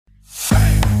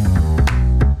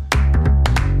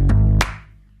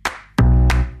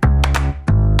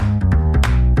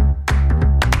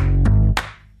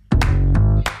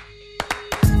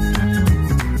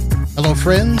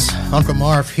friends. Uncle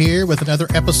Marv here with another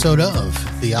episode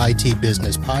of the IT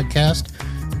Business Podcast,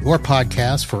 your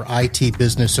podcast for IT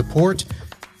business support,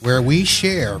 where we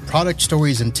share product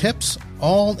stories and tips,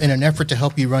 all in an effort to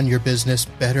help you run your business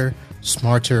better,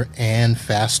 smarter, and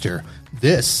faster.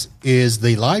 This is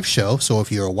the live show, so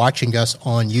if you're watching us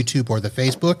on YouTube or the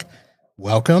Facebook,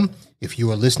 welcome. If you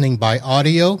are listening by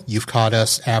audio, you've caught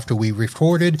us after we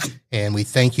recorded, and we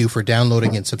thank you for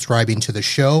downloading and subscribing to the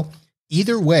show.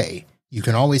 Either way, you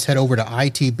can always head over to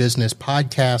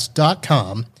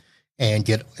itbusinesspodcast.com and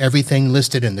get everything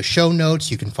listed in the show notes.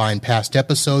 You can find past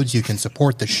episodes. You can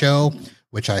support the show,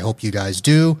 which I hope you guys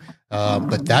do.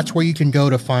 But that's where you can go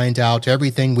to find out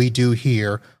everything we do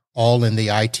here, all in the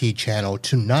IT channel.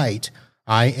 Tonight,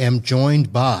 I am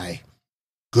joined by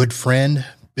good friend,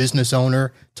 business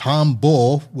owner, Tom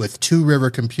Bull with Two River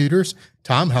Computers.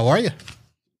 Tom, how are you?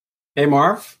 Hey,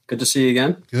 Marv. Good to see you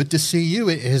again. Good to see you.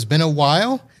 It has been a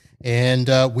while, and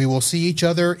we will see each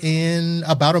other in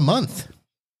about a month.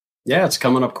 Yeah, it's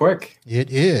coming up quick.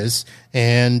 It is.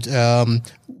 And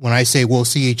when I say we'll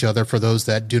see each other, for those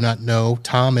that do not know,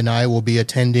 Tom and I will be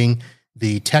attending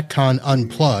the Techcon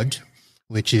Unplugged,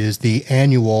 which is the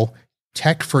annual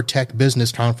Tech for Tech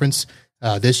business conference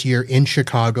this year in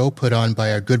Chicago, put on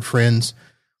by our good friends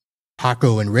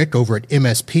Paco and Rick over at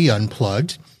MSP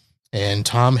Unplugged. And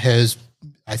Tom has,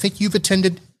 I think you've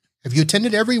attended, have you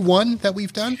attended every one that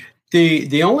we've done?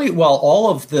 All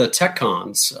of the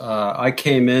Techcons, I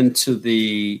came into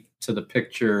the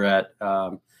picture at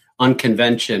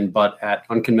Unconvention, but at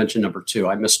Unconvention number 2,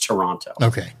 I missed Toronto.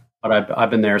 Okay. But I've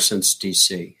been there since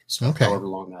DC, so okay. However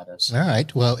long that is. All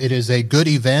right. Well, it is a good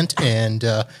event, and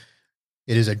it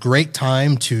is a great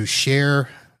time to share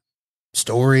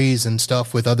stories and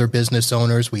stuff with other business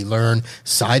owners. We learn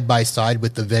side by side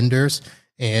with the vendors.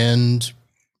 And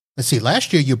let's see,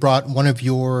 last year you brought one of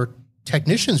your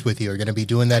technicians with you. Are going to be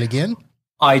doing that again?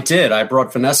 I did. I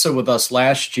brought Vanessa with us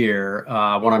last year.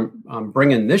 What I'm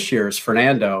bringing this year is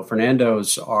Fernando.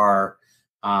 Fernando's our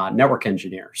network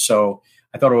engineer. So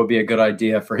I thought it would be a good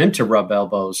idea for him to rub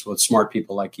elbows with smart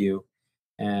people like you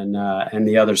and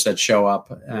the others that show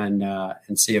up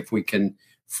and see if we can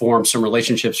form some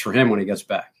relationships for him when he gets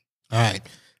back. All right.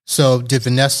 So did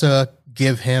Vanessa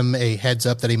give him a heads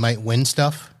up that he might win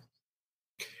stuff?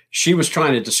 She was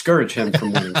trying to discourage him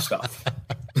from winning stuff.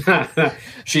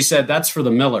 She said, "That's for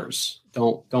the Millers.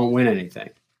 Don't win anything."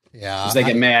 Yeah, because they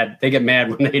get mad. They get mad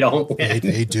when they don't win.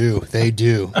 They do.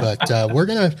 But we're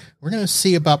gonna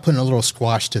see about putting a little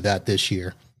squash to that this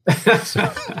year.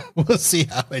 So we'll see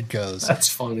how it goes. That's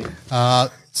funny.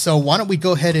 So why don't we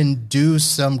go ahead and do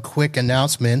some quick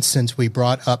announcements since we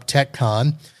brought up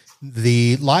TechCon.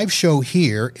 The live show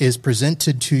here is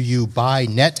presented to you by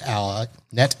NetAlly.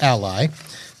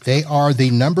 They are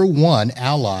the #1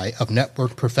 ally of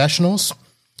network professionals.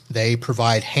 They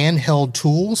provide handheld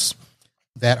tools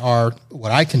that are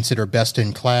what I consider best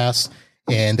in class,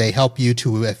 and they help you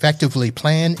to effectively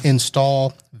plan,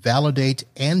 install, validate,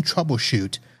 and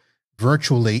troubleshoot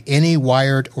virtually any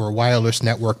wired or wireless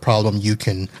network problem you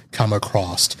can come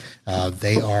across.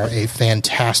 They are a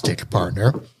fantastic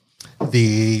partner.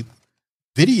 The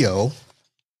video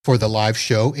for the live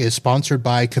show is sponsored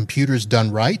by Computers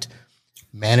Done Right,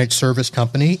 managed service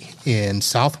company in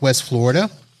Southwest Florida.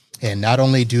 And not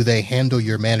only do they handle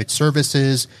your managed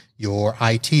services, your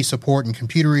IT support and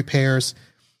computer repairs,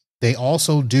 they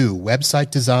also do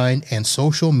website design and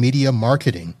social media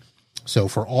marketing. So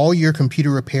for all your computer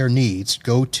repair needs,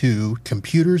 go to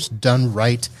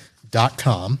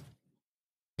computersdoneright.com.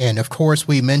 And of course,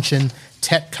 we mentioned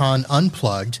TechCon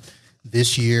Unplugged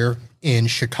this year in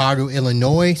Chicago,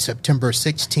 Illinois, September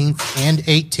 16th and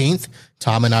 18th.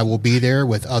 Tom and I will be there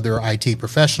with other IT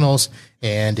professionals,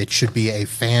 and it should be a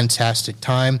fantastic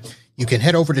time. You can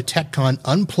head over to TechCon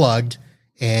Unplugged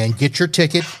and get your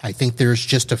ticket. I think there's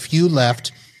just a few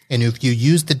left. And if you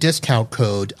use the discount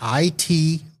code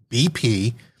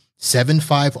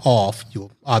ITBP75 off,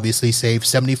 you'll obviously save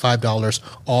 $75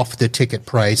 off the ticket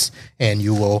price, and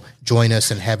you will join us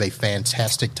and have a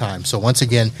fantastic time. So once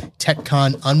again,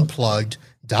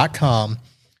 TechConUnplugged.com.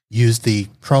 Use the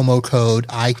promo code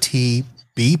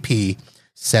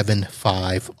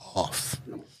ITBP75 off.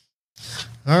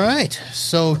 All right.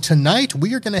 So tonight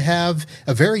we are going to have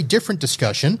a very different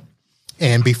discussion.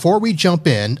 And before we jump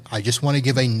in, I just want to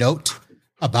give a note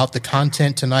about the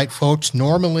content tonight, folks.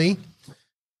 Normally,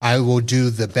 I will do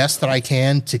the best that I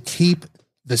can to keep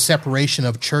the separation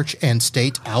of church and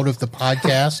state out of the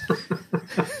podcast.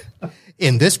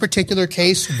 In this particular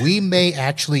case, we may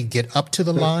actually get up to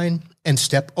the line and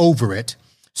step over it.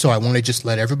 So I want to just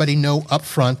let everybody know up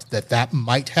front that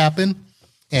might happen.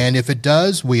 And if it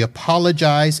does, we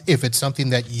apologize if it's something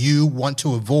that you want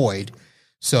to avoid.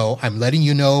 So I'm letting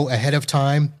you know ahead of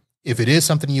time. If it is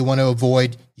something you want to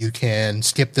avoid, you can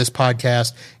skip this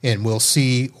podcast and we'll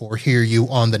see or hear you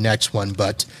on the next one.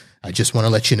 But I just want to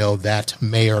let you know that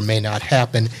may or may not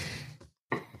happen.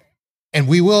 And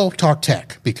we will talk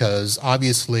tech because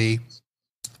obviously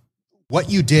what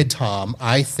you did, Tom,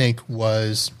 I think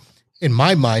was, in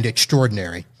my mind,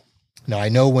 extraordinary. Now, I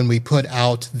know when we put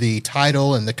out the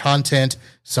title and the content,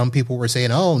 some people were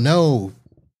saying, oh, no,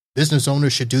 business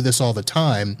owners should do this all the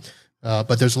time.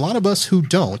 But there's a lot of us who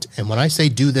don't. And when I say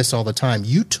do this all the time,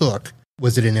 you took,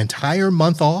 was it an entire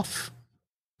month off?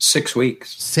 6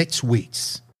 weeks. 6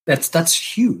 weeks.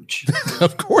 That's huge.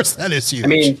 Of course, that is huge. I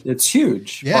mean, it's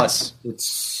huge. Yes. But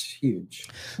it's huge.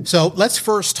 So let's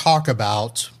first talk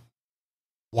about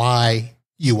why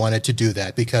you wanted to do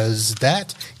that, because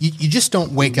that you just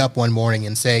don't wake up one morning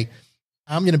and say,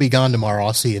 I'm going to be gone tomorrow.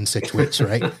 I'll see you in 6 weeks,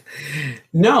 right?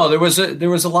 No, there was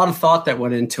a lot of thought that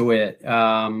went into it.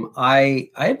 I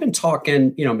had been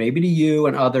talking, maybe to you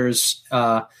and others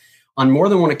on more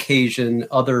than one occasion,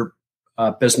 other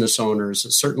business owners,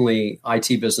 certainly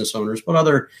IT business owners, but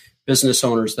other business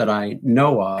owners that I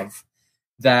know of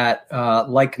that,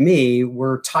 like me,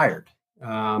 were tired.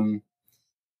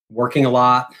 Working a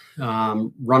lot,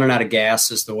 running out of gas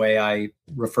is the way I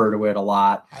refer to it a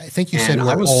lot. I think you said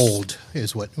we're old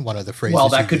is what one of the phrases. Well,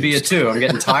 that could be it too. I'm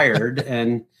getting tired,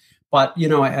 but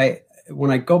I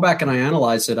when I go back and I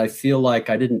analyze it, I feel like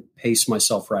I didn't pace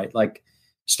myself right. Like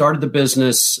started the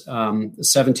business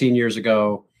 17 years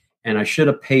ago, and I should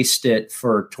have paced it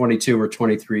for 22 or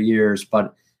 23 years,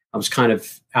 but I was kind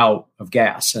of out of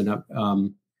gas and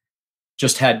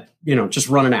just had, just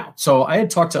running out. So I had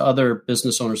talked to other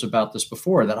business owners about this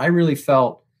before, that I really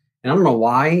felt, and I don't know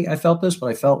why I felt this, but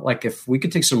I felt like if we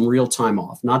could take some real time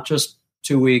off, not just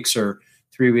 2 weeks or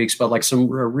 3 weeks, but like a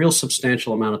real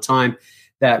substantial amount of time,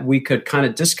 that we could kind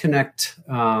of disconnect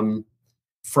from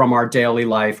our daily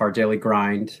life, our daily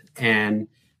grind, and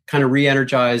kind of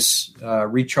re-energize,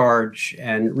 recharge,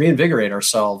 and reinvigorate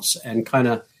ourselves, and kind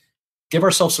of give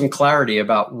ourselves some clarity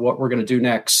about what we're going to do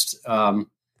next,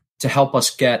 to help us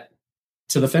get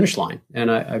to the finish line. And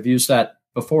I've used that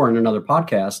before in another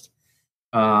podcast,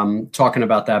 talking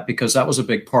about that, because that was a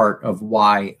big part of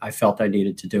why I felt I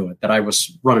needed to do it, that I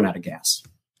was running out of gas.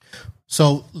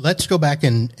 So let's go back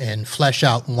and flesh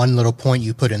out one little point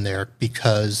you put in there,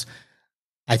 because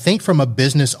I think from a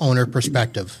business owner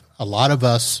perspective, a lot of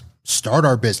us start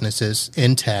our businesses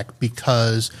in tech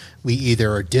because we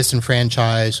either are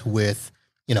disenfranchised with,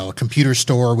 a computer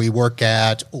store we work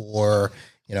at, or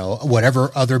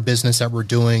whatever other business that we're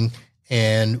doing,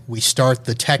 and we start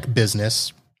the tech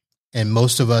business, and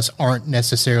most of us aren't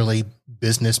necessarily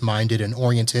business minded and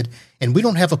oriented, and we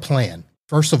don't have a plan,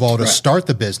 first of all, to start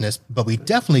the business, but we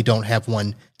definitely don't have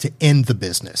one to end the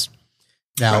business.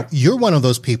 Now, you're one of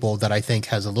those people that I think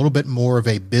has a little bit more of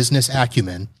a business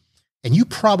acumen, and you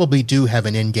probably do have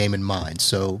an end game in mind.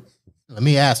 So let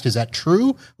me ask, is that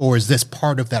true, or is this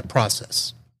part of that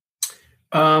process?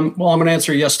 Well, I'm going to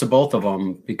answer yes to both of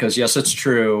them, because yes, it's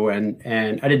true. And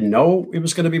I didn't know it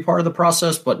was going to be part of the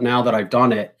process, but now that I've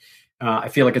done it, I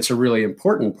feel like it's a really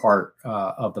important part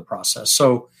of the process.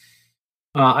 So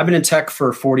I've been in tech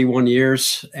for 41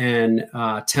 years, and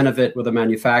 10 of it with a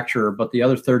manufacturer, but the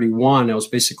other 31, I was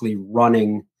basically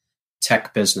running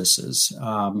tech businesses,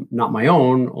 not my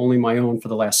own, only my own for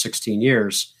the last 16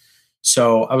 years.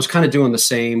 So I was kind of doing the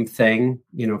same thing,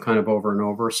 kind of over and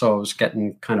over. So I was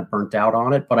getting kind of burnt out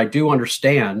on it, but I do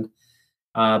understand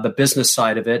the business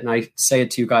side of it. And I say it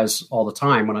to you guys all the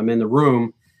time when I'm in the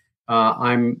room.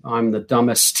 I'm the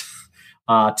dumbest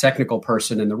technical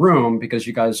person in the room, because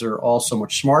you guys are all so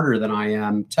much smarter than I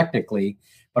am technically.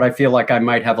 But I feel like I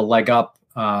might have a leg up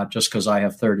just because I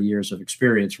have 30 years of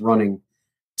experience running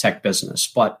tech business.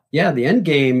 But yeah, the end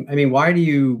game. I mean, why do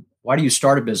you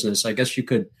start a business? I guess you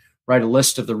could write a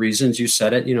list of the reasons. You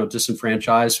said it,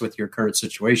 disenfranchised with your current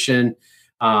situation.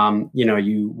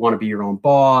 You want to be your own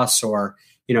boss, or,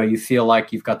 you feel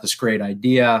like you've got this great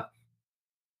idea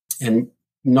and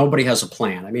nobody has a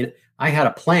plan. I mean, I had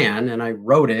a plan and I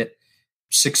wrote it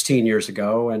 16 years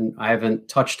ago, and I haven't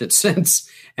touched it since,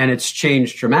 and it's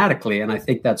changed dramatically. And I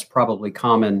think that's probably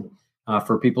common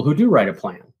for people who do write a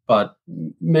plan, but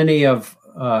many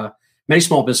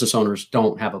small business owners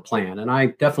don't have a plan. And I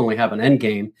definitely have an end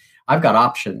game. I've got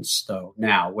options though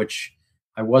now, which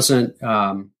I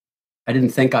didn't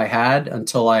think I had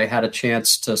until I had a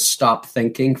chance to stop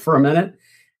thinking for a minute.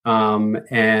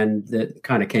 And it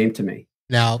kind of came to me.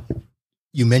 Now,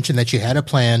 you mentioned that you had a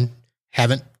plan,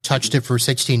 haven't touched it for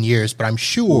 16 years, but I'm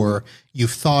sure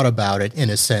you've thought about it in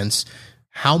a sense.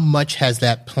 How much has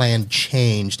that plan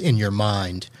changed in your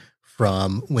mind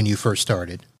from when you first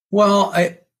started? Well,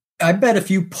 I bet if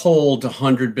you polled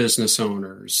 100 business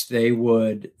owners, they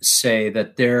would say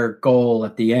that their goal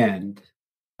at the end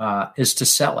is to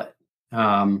sell it.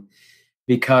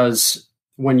 Because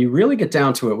when you really get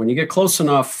down to it, when you get close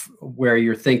enough where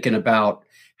you're thinking about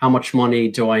how much money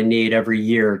do I need every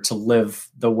year to live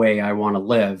the way I want to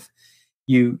live,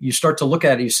 you start to look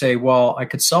at it, you say, well, I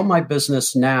could sell my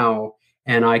business now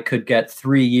and I could get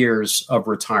 3 years of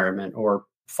retirement or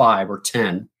 5 or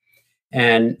 10.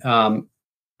 And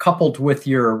coupled with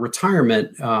your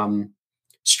retirement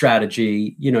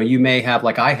strategy, you may have,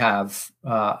 like I have,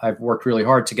 I've worked really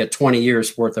hard to get 20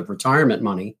 years worth of retirement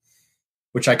money,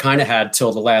 which I kind of had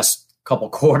till the last couple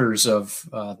quarters of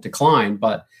decline.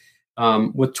 But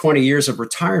with 20 years of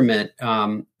retirement,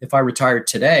 if I retired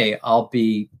today, I'll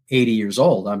be 80 years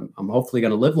old. I'm hopefully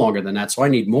going to live longer than that. So I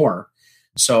need more.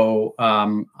 So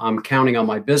I'm counting on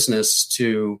my business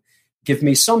to give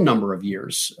me some number of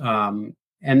years.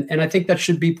 And I think that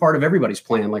should be part of everybody's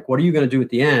plan. Like, what are you going to do at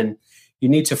the end? You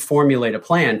need to formulate a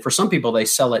plan. For some people, they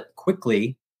sell it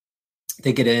quickly.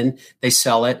 They get in, they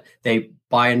sell it, they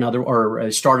buy another or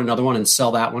start another one and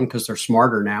sell that one because they're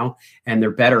smarter now and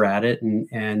they're better at it,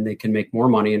 and they can make more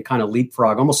money and kind of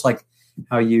leapfrog, almost like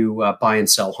how you buy and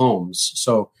sell homes.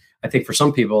 So I think for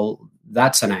some people,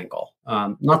 that's an angle.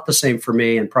 Not the same for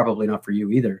me and probably not for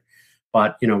you either.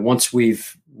 But, once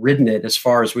we've ridden it as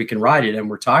far as we can ride it and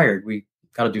we're tired, we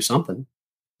got to do something.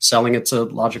 Selling it's a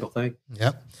logical thing.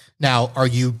 Yep. Now, are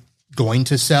you going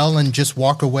to sell and just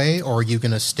walk away, or are you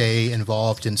going to stay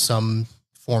involved in some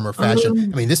form or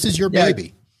fashion? This is your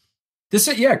baby.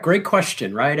 Great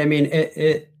question, right?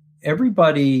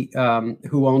 Everybody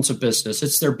who owns a business,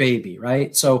 it's their baby,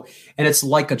 right? So, and it's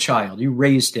like a child. You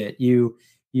raised it. You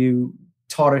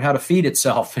taught it how to feed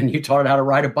itself, and you taught it how to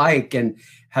ride a bike and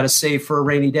how to save for a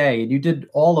rainy day. And you did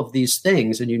all of these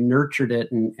things, and you nurtured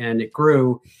it, and it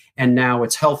grew, and now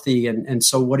it's healthy. And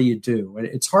so what do you do?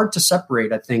 It's hard to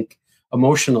separate, I think,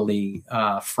 emotionally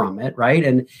from it,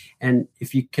 right? And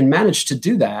if you can manage to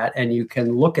do that, and you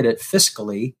can look at it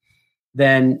fiscally,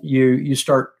 then you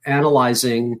start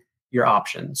analyzing your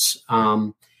options.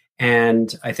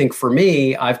 And I think for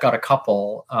me, I've got a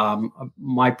couple.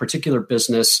 My particular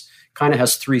business kind of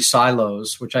has 3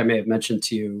 silos, which I may have mentioned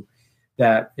to you,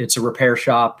 that it's a repair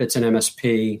shop, it's an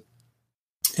MSP,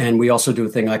 and we also do a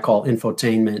thing I call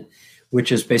infotainment,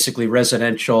 which is basically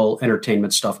residential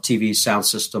entertainment stuff, TV, sound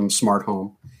system, smart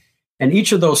home. And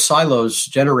each of those silos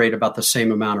generate about the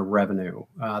same amount of revenue.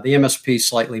 The MSP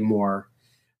slightly more.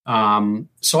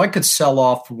 So I could sell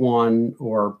off one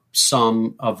or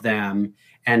some of them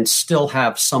and still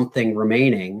have something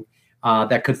remaining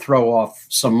that could throw off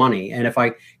some money. And if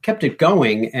I kept it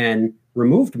going and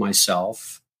removed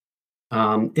myself,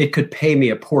 it could pay me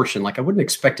a portion. Like, I wouldn't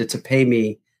expect it to pay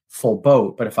me full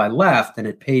boat, but if I left and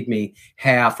it paid me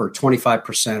half or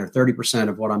 25% or 30%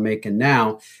 of what I'm making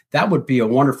now, that would be a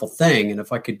wonderful thing. And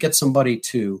if I could get somebody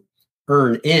to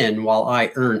earn in while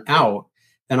I earn out,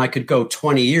 then I could go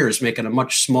 20 years making a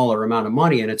much smaller amount of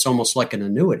money, and it's almost like an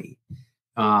annuity.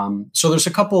 So there's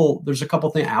a couple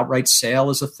things. Outright sale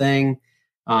is a thing.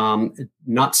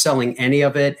 Not selling any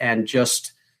of it and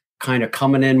just kind of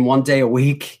coming in one day a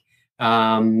week,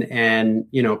 and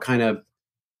kind of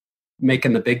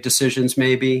making the big decisions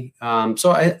maybe.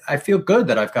 So I feel good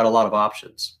that I've got a lot of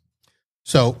options.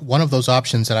 So one of those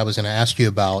options that I was going to ask you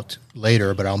about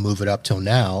later, but I'll move it up till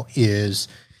now, is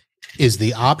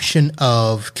the option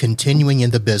of continuing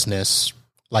in the business,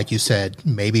 like you said,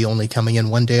 maybe only coming in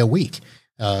one day a week.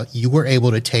 You were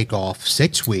able to take off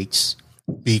 6 weeks,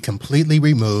 be completely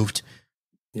removed,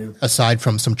 aside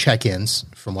from some check-ins,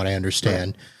 from what I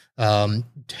understand. Right.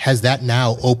 Has that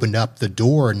now opened up the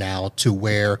door now to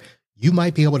where you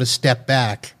might be able to step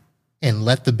back and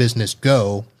let the business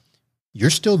go?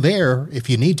 You're still there if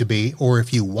you need to be, or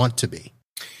if you want to be.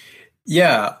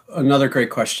 Yeah, another great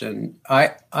question.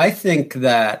 I think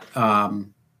that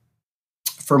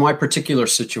for my particular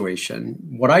situation,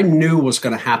 what I knew was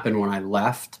going to happen when I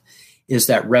left is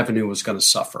that revenue was going to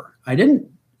suffer. I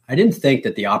didn't think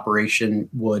that the operation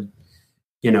would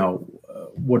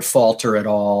falter at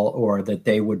all, or that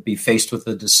they would be faced with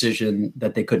a decision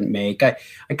that they couldn't make. I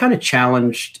kind of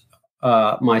challenged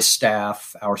our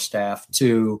staff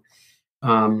to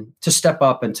step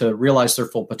up and to realize their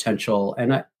full potential.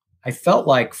 And I felt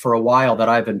like for a while that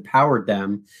I've empowered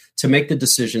them to make the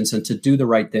decisions and to do the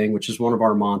right thing, which is one of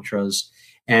our mantras.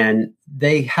 And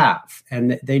they have,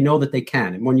 and they know that they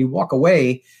can. And when you walk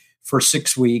away for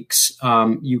 6 weeks,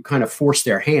 you kind of force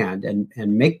their hand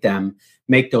and make them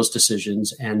make those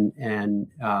decisions and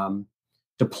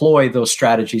deploy those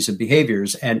strategies and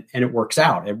behaviors, and it works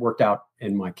out. It worked out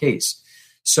in my case.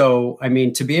 So, I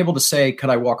mean, to be able to say, could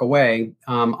I walk away?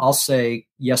 I'll say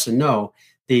yes and no.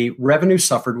 The revenue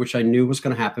suffered, which I knew was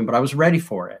going to happen, but I was ready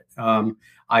for it.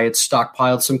 I had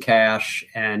stockpiled some cash,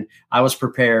 and I was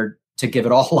prepared to give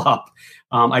it all up.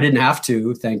 I didn't have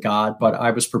to, thank God, but I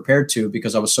was prepared to,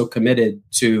 because I was so committed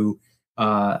to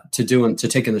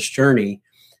taking this journey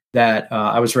that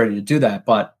I was ready to do that.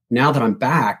 But now that I'm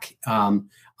back, I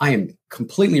am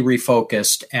completely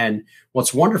refocused. And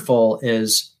what's wonderful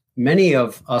is many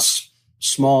of us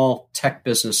small tech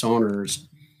business owners,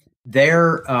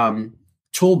 their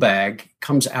tool bag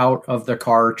comes out of their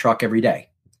car or truck every day,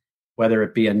 whether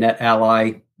it be a Net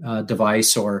Ally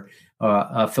device or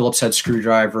a Phillips head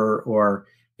screwdriver, or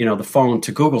the phone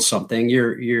to Google something.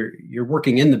 You're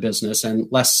working in the business and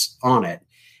less on it.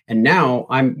 And now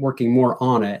I'm working more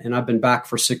on it, and I've been back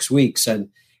for 6 weeks, and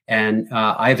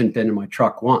I haven't been in my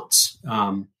truck once.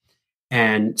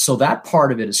 And so that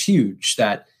part of it is huge.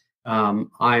 That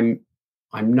I'm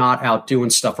not out doing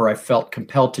stuff, or I felt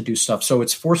compelled to do stuff. So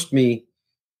it's forced me,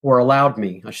 or allowed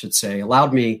me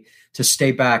to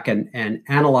stay back and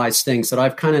analyze things that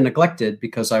I've kind of neglected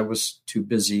because I was too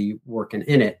busy working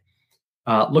in it.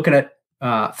 Looking at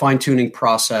fine-tuning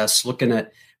process, looking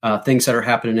at things that are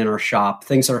happening in our shop,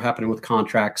 things that are happening with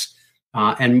contracts,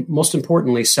 and most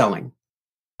importantly, selling.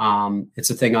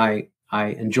 It's a thing I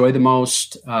enjoy the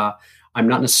most. I'm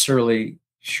not necessarily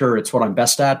sure it's what I'm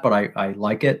best at, but I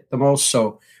like it the most.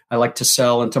 So I like to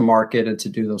sell and to market and to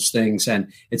do those things.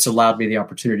 And it's allowed me the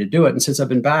opportunity to do it. And since I've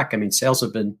been back, I mean, sales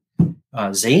have been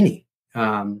zany,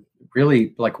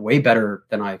 really like way better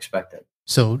than I expected.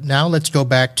 So now let's go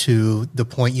back to the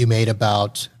point you made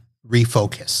about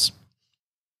refocus,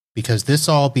 because this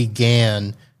all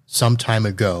began some time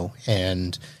ago,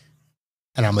 and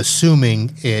I'm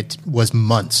assuming it was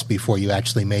months before you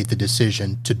actually made the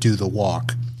decision to do the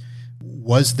walk.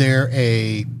 Was there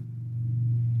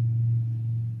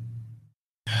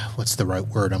what's the right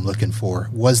word I'm looking for?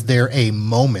 Was there a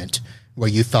moment where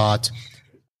you thought,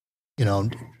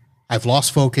 I've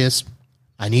lost focus,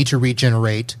 I need to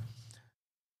regenerate,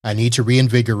 I need to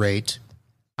reinvigorate,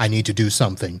 I need to do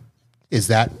something? Is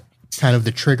that kind of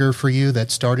the trigger for you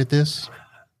that started this?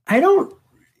 I'm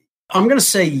going to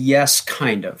say yes,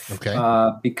 kind of. Okay.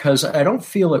 Because I don't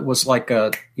feel it was like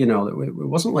it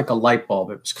wasn't like a light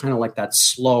bulb. It was kind of like that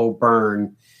slow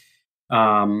burn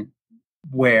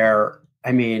where,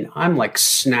 I mean, I'm like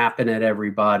snapping at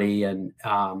everybody. And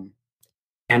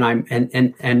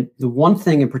the one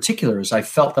thing in particular is I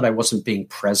felt that I wasn't being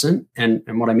present. And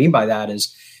what I mean by that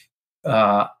is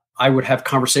I would have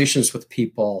conversations with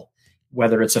people,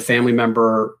 whether it's a family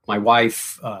member, my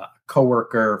wife,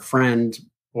 coworker, friend,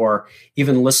 or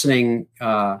even listening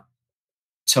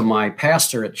to my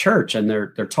pastor at church, and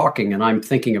they're talking, and I'm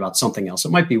thinking about something else.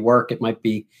 It might be work, it might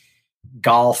be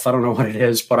golf, I don't know what it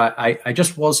is, but I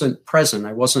just wasn't present.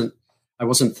 I wasn't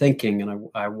thinking, and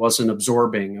I wasn't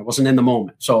absorbing. I wasn't in the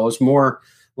moment. So it was more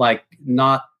like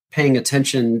not paying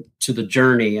attention to the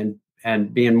journey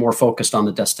and being more focused on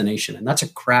the destination. And that's a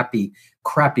crappy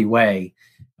way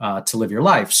to live your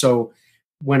life. So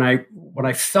when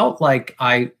I felt like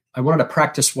I wanted to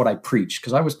practice what I preach,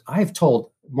 because I have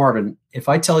told Marvin, if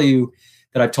I tell you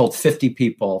that I've told 50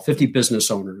 business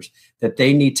owners that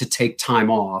they need to take time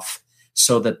off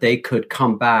so that they could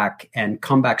come back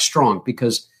strong,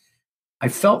 because I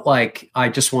felt like I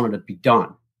just wanted to be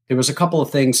done. There was a couple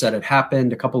of things that had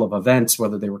happened, a couple of events,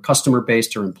 whether they were customer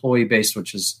based or employee based,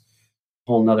 which is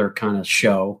a whole nother kind of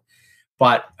show.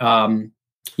 But,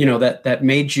 that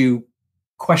made you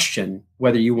question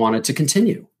whether you wanted to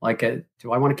continue. Like,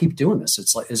 do I want to keep doing this?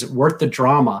 It's like, is it worth the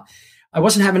drama? I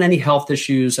wasn't having any health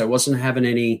issues. I wasn't having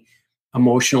any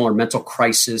emotional or mental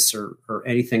crisis or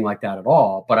anything like that at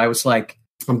all. But I was like,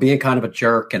 I'm being kind of a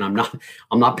jerk, and I'm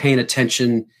not paying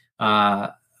attention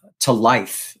to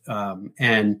life.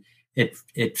 And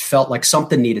it felt like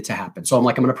something needed to happen. So I'm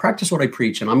like, I'm going to practice what I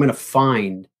preach, and I'm going to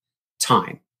find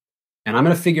time, and I'm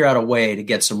going to figure out a way to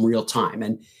get some real time.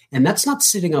 And that's not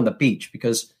sitting on the beach,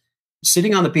 because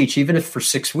sitting on the beach, even if for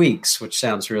 6 weeks, which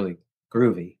sounds really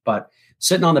groovy, but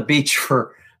sitting on the beach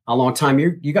for a long time,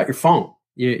 you got your phone,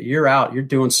 you're out, you're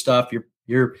doing stuff,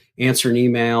 you're answering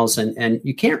emails, and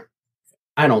you can't,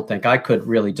 I don't think I could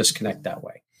really disconnect that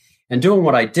way. And doing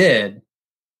what I did,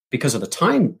 because of the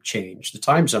time change, the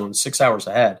time zone, 6 hours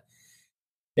ahead,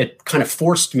 it kind of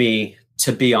forced me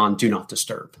to be on do not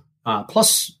disturb.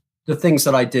 Plus the things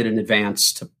that I did in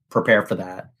advance to prepare for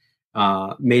that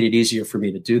made it easier for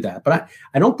me to do that. But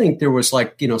I don't think there was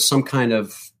some kind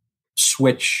of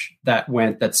switch that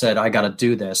said, I got to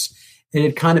do this. It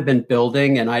had kind of been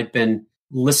building, and I'd been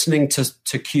listening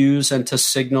to cues and to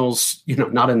signals,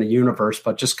 not in the universe,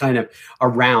 but just kind of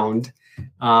around.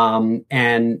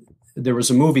 And there was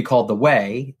a movie called The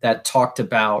Way that talked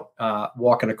about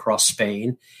walking across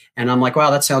Spain. And I'm like,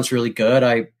 wow, that sounds really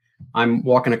good. I'm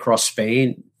walking across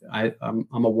Spain. I'm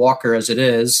a walker as it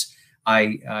is.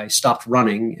 I stopped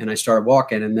running and I started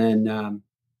walking. And then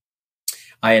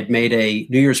I had made a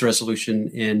New Year's resolution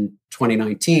in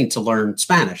 2019 to learn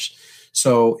Spanish.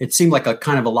 So it seemed like a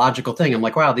kind of a logical thing. I'm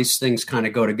like, wow, these things kind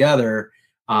of go together.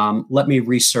 Let me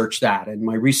research that. And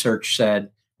my research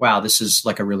said, wow, this is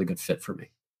like a really good fit for me.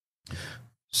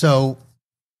 So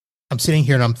I'm sitting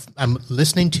here and I'm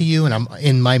listening to you, and I'm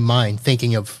in my mind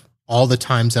thinking of all the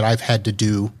times that I've had to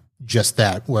do just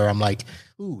that, where I'm like,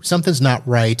 ooh, something's not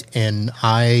right and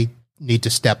I need to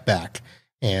step back.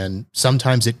 And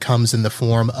sometimes it comes in the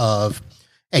form of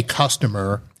a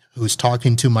customer who's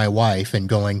talking to my wife and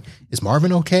going, is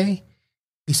Marvin okay?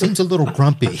 He seems a little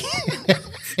grumpy.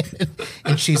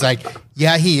 And she's like,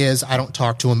 yeah, he is. I don't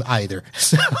talk to him either.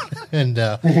 So, and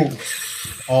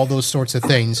all those sorts of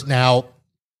things. Now,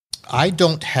 I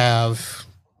don't have,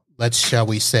 shall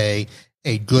we say,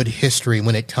 a good history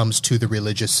when it comes to the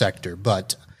religious sector,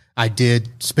 but I did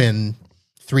spend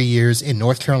 3 years in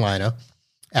North Carolina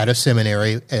at a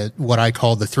seminary at what I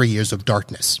call the 3 years of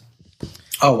darkness.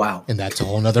 Oh, wow. And that's a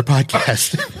whole nother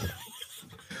podcast.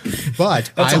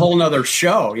 But that's a whole nother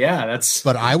show. Yeah.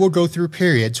 But I will go through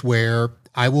periods where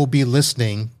I will be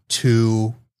listening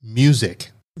to music,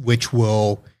 which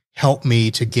will help me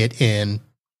to get in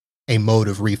a mode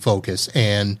of refocus.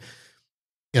 And,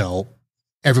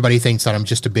 everybody thinks that I'm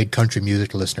just a big country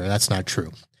music listener. That's not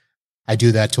true. I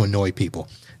do that to annoy people.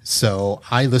 So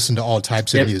I listen to all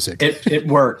types of music. It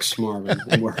works, Marvin.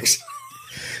 It works.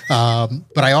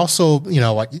 But I also,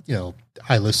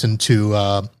 I listen to,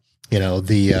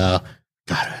 God,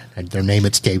 their name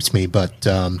escapes me, but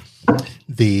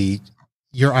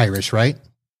you're Irish, right?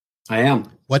 I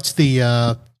am. What's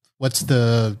the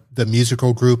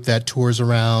musical group that tours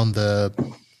around the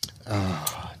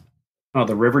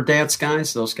Riverdance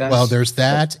guys, those guys? Well, there's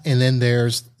that, and then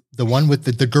there's the one with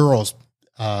the girls,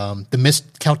 the Miss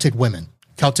Celtic Woman.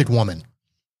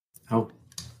 Oh.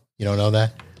 You don't know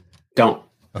that? Don't.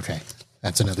 Okay.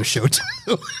 That's another show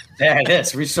too. Yeah, it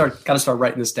is. We got to start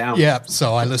writing this down. Yeah.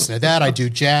 So I listen to that. I do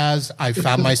jazz. I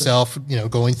found myself,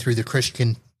 going through the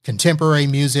Christian contemporary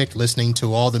music, listening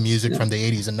to all the music from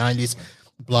the 80s and 90s,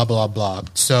 blah, blah, blah.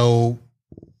 So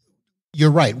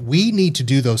you're right. We need to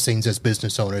do those things as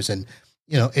business owners. And,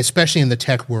 especially in the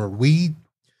tech world, we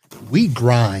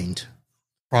grind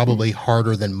probably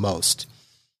harder than most.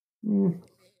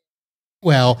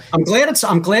 Well, I'm glad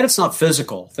it's not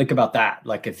physical. Think about that.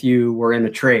 Like if you were in a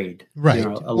trade, right?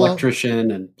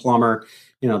 Electrician and plumber,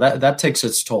 that takes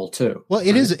its toll too. Well,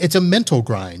 it is. It's a mental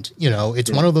grind.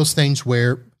 It's one of those things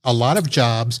where a lot of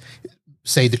jobs,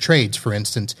 say the trades, for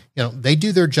instance, they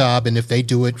do their job, and if they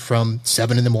do it from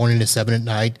 7 a.m. to 7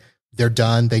 p.m, they're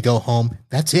done. They go home.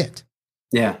 That's it.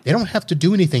 Yeah, they don't have to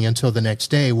do anything until the next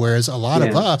day. Whereas a lot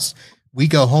of us, we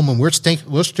go home and we're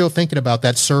still thinking about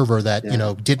that server that,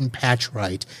 didn't patch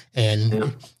right.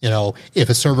 And, if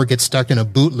a server gets stuck in a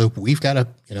boot loop, we've got to,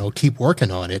 keep working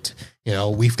on it.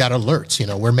 We've got alerts,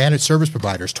 we're managed service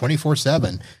providers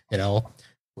 24/7,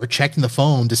 we're checking the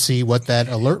phone to see what that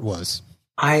alert was.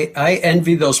 I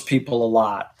envy those people a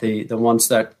lot, the ones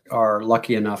that are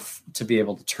lucky enough to be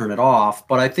able to turn it off.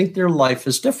 But I think their life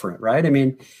is different, right? I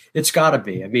mean, it's got to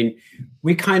be. I mean,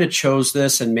 we kind of chose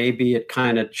this, and maybe it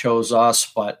kind of chose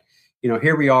us. But,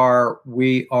 here we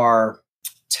are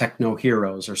techno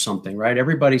heroes or something, right?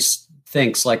 Everybody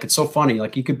thinks, like, it's so funny.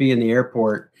 Like you could be in the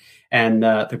airport and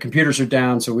the computers are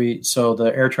down. So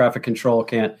the air traffic control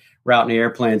can't route any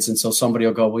airplanes. And so somebody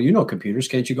will go, well, computers,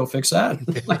 can't you go fix that?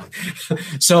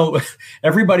 So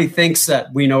everybody thinks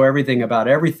that we know everything about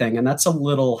everything. And that's a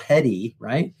little heady,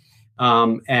 right?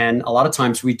 And a lot of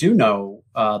times we do know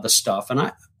the stuff.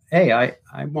 And I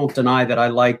won't deny that I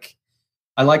like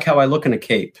how I look in a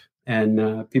cape.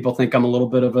 And people think I'm a little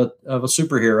bit of a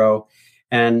superhero.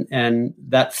 And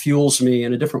that fuels me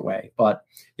in a different way. But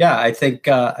yeah, I think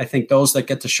those that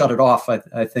get to shut it off,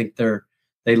 I think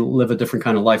they live a different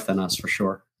kind of life than us, for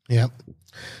sure. Yeah.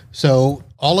 So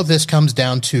all of this comes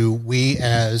down to we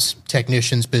as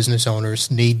technicians, business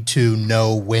owners need to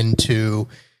know when to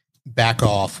back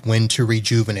off, when to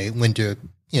rejuvenate, when to,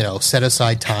 set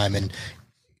aside time. And,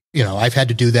 I've had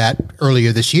to do that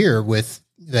earlier this year with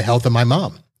the health of my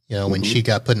mom, when she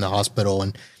got put in the hospital,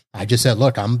 and I just said,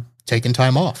 look, I'm taking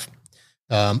time off.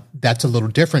 That's a little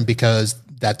different because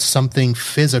that's something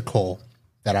physical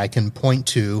that I can point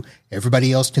to.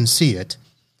 Everybody else can see it.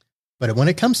 But when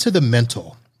it comes to the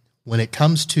mental, when it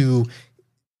comes to,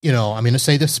 I'm going to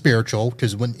say the spiritual,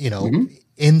 because when, Mm-hmm.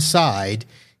 inside,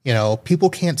 people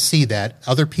can't see that.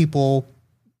 Other people,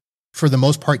 for the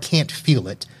most part, can't feel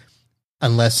it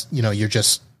unless, you're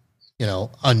just,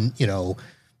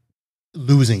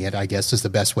 losing it, I guess is the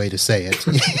best way to say it.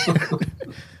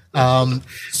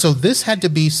 So this had to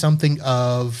be something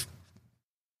of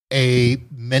a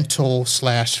mental /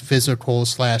 physical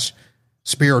 /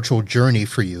 spiritual journey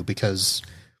for you, because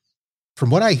from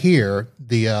what I hear,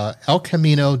 the El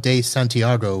Camino de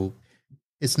Santiago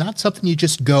is not something you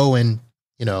just go and,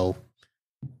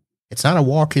 it's not a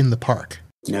walk in the park.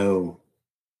 No.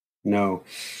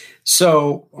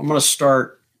 So I'm going to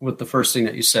start with the first thing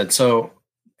that you said. So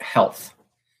health.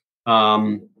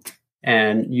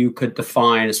 And you could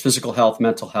define as physical health,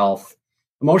 mental health,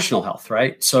 emotional health,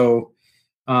 right? So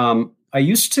I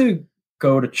used to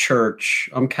go to church.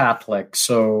 I'm Catholic,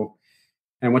 so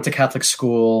I went to Catholic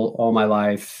school all my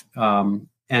life,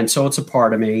 and so it's a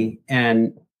part of me.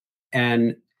 And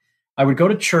I would go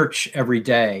to church every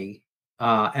day,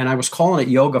 and I was calling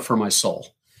it yoga for my soul.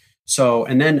 So,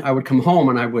 and then I would come home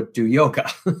and I would do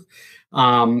yoga.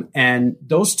 And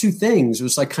those two things, it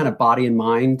was like kind of body and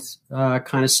mind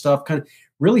kind of stuff, kind of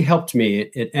really helped me.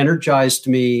 It energized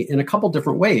me in a couple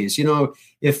different ways.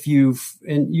 If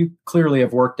and you clearly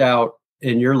have worked out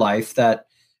in your life that,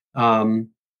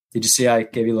 did you see I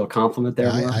gave you a little compliment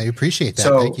there? I appreciate that.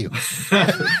 Thank you.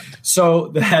 So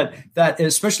that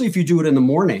especially if you do it in the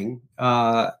morning,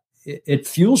 it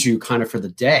fuels you kind of for the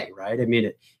day, right? I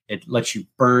mean, it lets you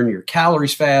burn your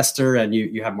calories faster and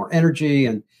you have more energy.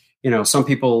 And, some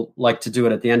people like to do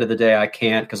it at the end of the day. I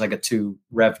can't because I get too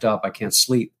revved up. I can't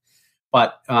sleep.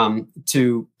 But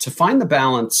to find the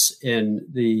balance in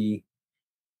the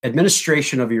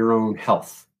administration of your own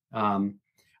health, I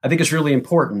think is really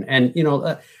important. And,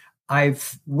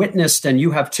 I've witnessed, and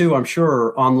you have too, I'm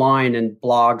sure, online and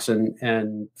blogs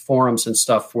and forums and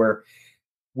stuff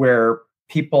where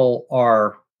people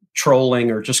are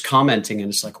trolling or just commenting, and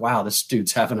it's like, wow, this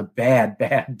dude's having a bad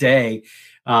day.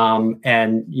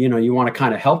 And, you want to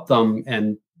kind of help them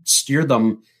and steer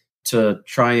them to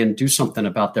try and do something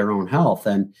about their own health.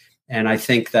 And I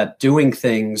think that doing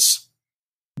things,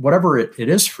 whatever it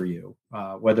is for you,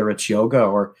 whether it's yoga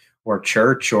or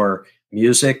church or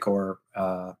music or,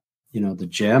 the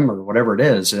gym or whatever it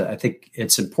is, I think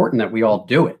it's important that we all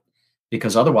do it,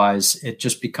 because otherwise it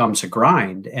just becomes a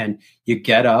grind and you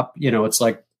get up, it's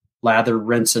like lather,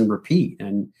 rinse, and repeat.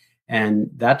 And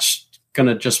that's going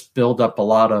to just build up a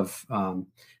lot of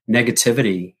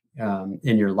negativity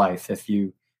in your life if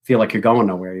you feel like you're going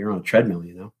nowhere. You're on a treadmill,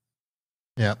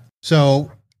 Yeah.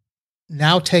 So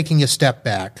now taking a step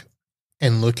back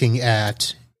and looking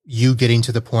at you getting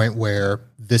to the point where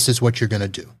this is what you're going to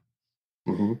do.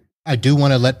 Mm-hmm. I do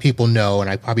want to let people know, and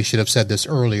I probably should have said this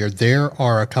earlier, there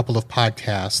are a couple of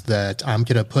podcasts that I'm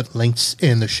going to put links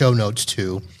in the show notes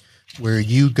to, where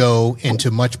you go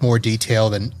into much more detail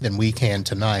than we can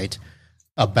tonight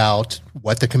about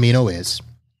what the Camino is,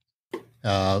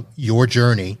 your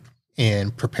journey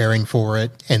in preparing for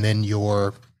it, and then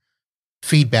your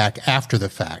feedback after the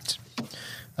fact.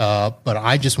 But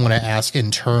I just want to ask, in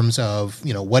terms of,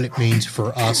 what it means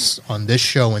for us on this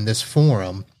show and this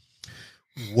forum,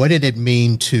 what did it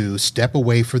mean to step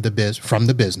away from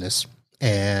the business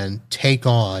and take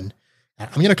on, I'm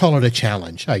going to call it a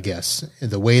challenge, I guess,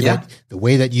 the way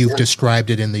that you've described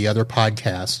it in the other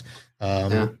podcast.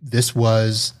 This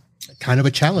was kind of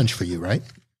a challenge for you, right?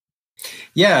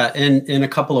 Yeah, in a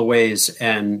couple of ways.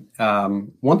 And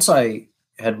once I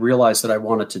had realized that I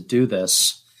wanted to do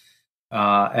this,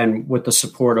 and with the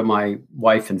support of my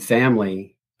wife and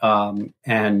family, and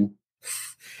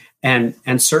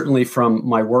certainly from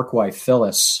my work wife,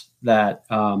 Phyllis, that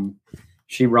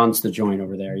she runs the joint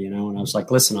over there, and I was like,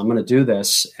 listen, I'm going to do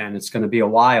this and it's going to be a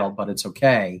while, but it's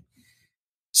okay.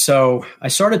 So I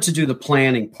started to do the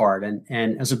planning part,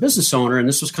 and as a business owner, and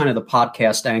this was kind of the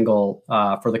podcast angle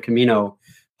for the Camino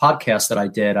podcast that I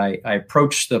did, I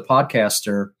approached the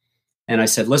podcaster and I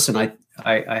said, listen, I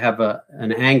have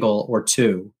an angle or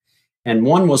two. And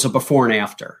one was a before and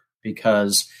after,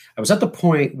 because I was at the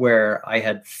point where I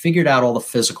had figured out all the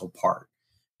physical part,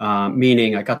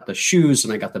 meaning I got the shoes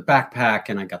and I got the backpack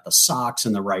and I got the socks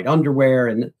and the right underwear,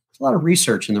 and there's a lot of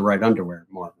research in the right underwear,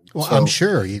 Marvin. Well, so, I'm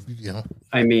sure you know.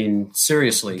 I mean,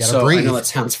 seriously. So breathe. I know that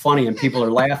sounds funny and people are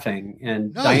laughing.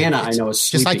 And no, Diana, I know, is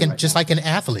sleeping just like an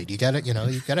athlete. You got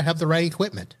to have the right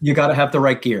equipment. You got to have the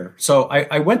right gear. So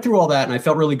I went through all that and I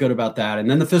felt really good about that. And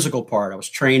then the physical part, I was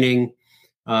training,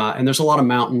 and there's a lot of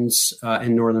mountains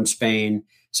in northern Spain.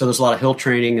 So there's a lot of hill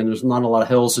training, and there's not a lot of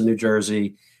hills in New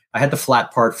Jersey. I had the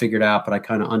flat part figured out, but I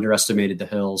kind of underestimated the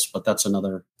hills, but that's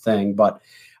another thing. But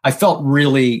I felt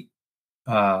really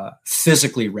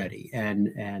physically ready,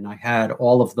 and I had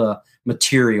all of the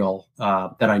material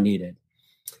that I needed.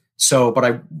 So,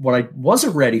 but what I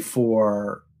wasn't ready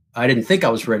for, I didn't think I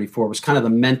was ready for, was kind of the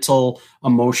mental,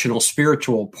 emotional,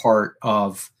 spiritual part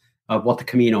of what the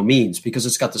Camino means, because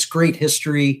it's got this great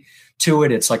history to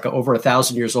it. It's like over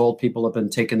 1,000 years old. People have been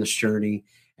taking this journey,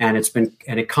 and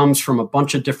it comes from a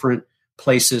bunch of different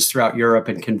places throughout Europe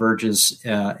and converges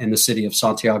in the city of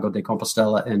Santiago de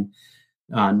Compostela in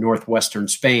northwestern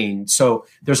Spain. So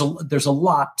there's a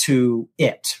lot to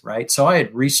it, right? So I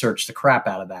had researched the crap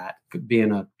out of that,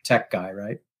 being a tech guy,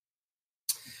 right?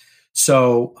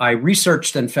 So I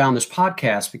researched and found this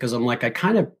podcast because I'm like, I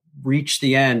kind of reached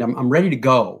the end. I'm ready to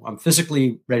go. I'm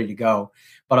physically ready to go,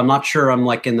 but I'm not sure I'm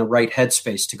like in the right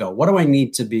headspace to go. What do I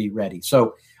need to be ready?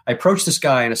 So I approached this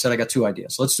guy and I said, I got two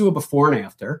ideas. Let's do a before and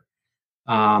after.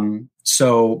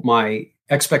 So my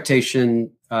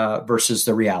expectation versus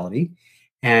the reality.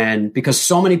 And because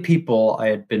so many people I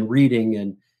had been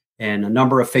reading and a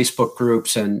number of Facebook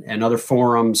groups and other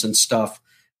forums and stuff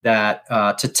that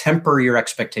to temper your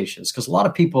expectations. Because a lot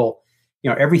of people,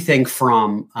 everything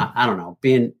from, I don't know,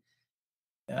 being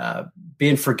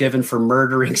forgiven for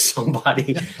murdering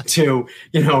somebody to,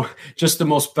 just the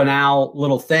most banal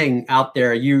little thing out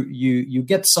there, you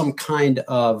get some kind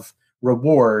of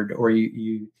reward, or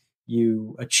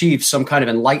you achieve some kind of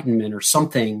enlightenment or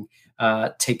something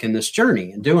taking this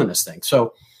journey and doing this thing.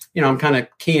 So, I'm kind of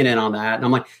keying in on that. And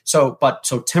I'm like, so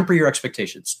temper your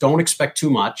expectations. Don't expect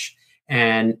too much.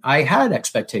 And I had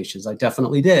expectations. I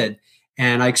definitely did.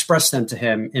 And I expressed them to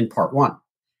him in part one.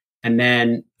 And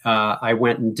then I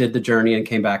went and did the journey and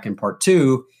came back in part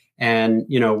two. And,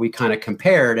 we kind of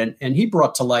compared, and he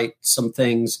brought to light some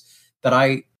things that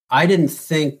I didn't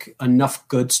think enough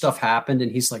good stuff happened.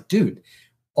 And he's like, dude,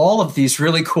 all of these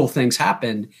really cool things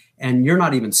happened and you're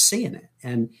not even seeing it.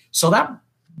 And so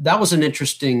that was an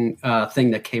interesting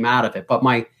thing that came out of it. But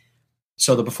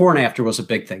so the before and after was a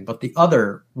big thing, but the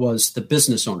other was the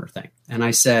business owner thing. And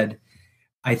I said,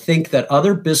 I think that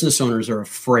other business owners are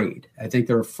afraid. I think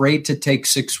they're afraid to take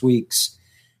 6 weeks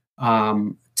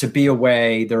to be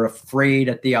away. They're afraid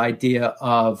at the idea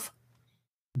of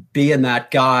being that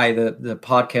guy. The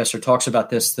podcaster talks about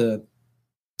this, the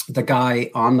guy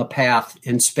on the path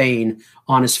in Spain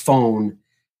on his phone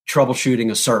troubleshooting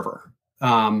a server.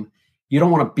 You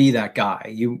don't want to be that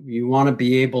guy. You want to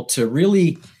be able to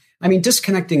really,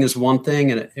 disconnecting is one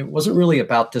thing, and it wasn't really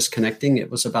about disconnecting.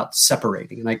 It was about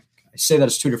separating. And I say that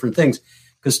as two different things,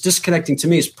 because disconnecting to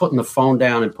me is putting the phone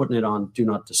down and putting it on do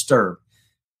not disturb.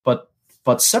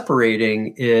 But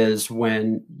separating is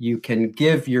when you can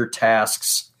give your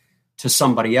tasks to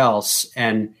somebody else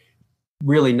and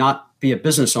really not be a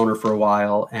business owner for a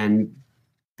while and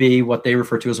be what they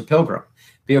refer to as a pilgrim.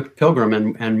 Be a pilgrim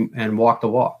and walk the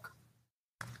walk.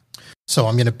 So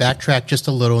I'm going to backtrack just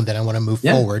a little, and then I want to move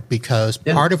forward, because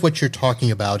part of what you're talking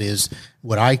about is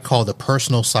what I call the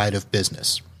personal side of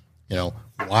business.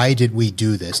 Why did we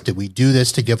do this? Did we do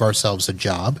this to give ourselves a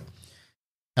job?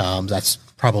 That's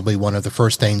probably one of the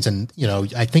first things. And,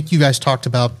 I think you guys talked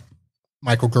about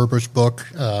Michael Gerber's book,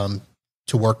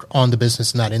 To Work on the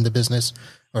Business, Not in the Business,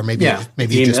 or maybe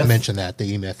you just mentioned that,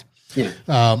 the E-Myth. Yeah.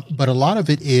 But a lot of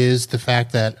it is the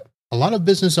fact that a lot of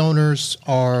business owners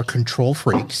are control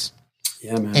freaks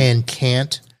and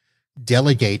can't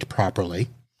delegate properly.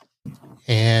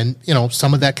 And,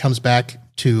 some of that comes back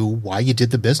to why you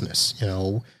did the business.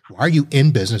 Why are you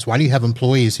in business? Why do you have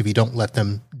employees if you don't let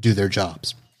them do their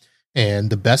jobs? And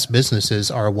the best businesses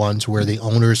are ones where the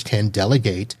owners can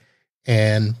delegate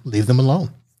and leave them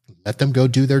alone. Let them go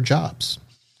do their jobs.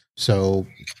 So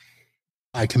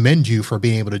I commend you for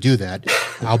being able to do that.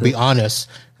 I'll be honest.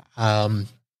 I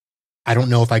don't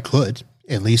know if I could,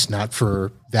 at least not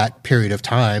for that period of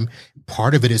time.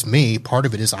 Part of it is me. Part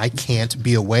of it is I can't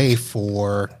be away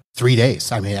for 3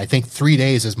 days. I think 3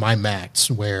 days is my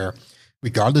max, where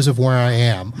regardless of where I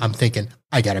am, I'm thinking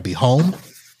I got to be home.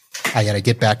 I got to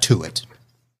get back to it.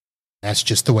 That's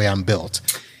just the way I'm built.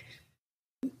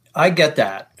 I get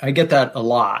that. I get that a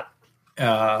lot.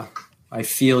 I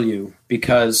feel you,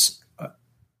 because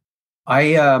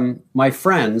my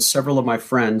friends, several of my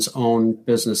friends own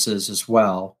businesses as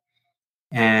well.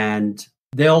 And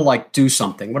they'll do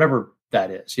something, whatever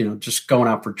that is, just going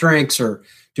out for drinks or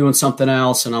doing something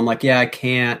else. And I'm like, yeah, I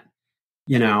can't,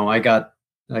 I got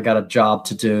a job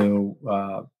to do,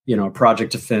 a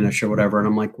project to finish or whatever. And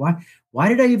I'm like, why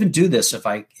did I even do this? If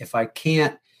I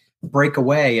can't break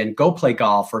away and go play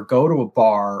golf or go to a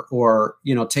bar or,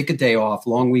 take a day off,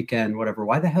 long weekend, whatever,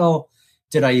 why the hell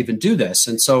did I even do this?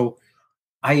 And so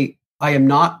I am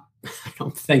not. I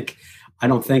don't think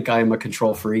I am a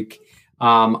control freak.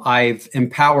 I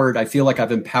feel like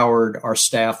I've empowered our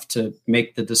staff to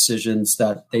make the decisions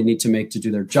that they need to make to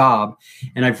do their job.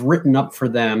 And I've written up for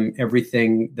them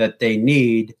everything that they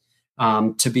need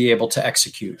to be able to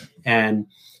execute. And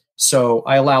so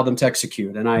I allow them to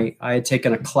execute. And I had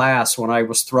taken a class when I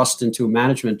was thrust into a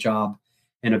management job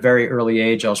in a very early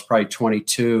age. I was probably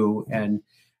 22, and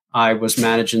I was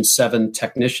managing 7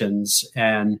 technicians.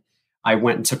 And I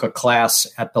went and took a class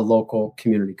at the local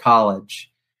community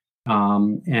college.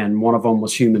 And one of them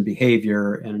was human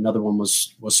behavior, and another one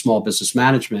was small business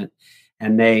management.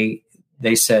 And they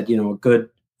said, a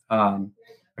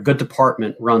good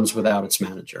department runs without its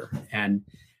manager. And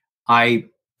I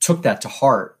took that to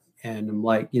heart, and I'm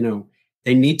like,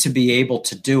 they need to be able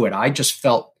to do it. I just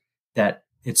felt that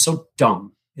it's so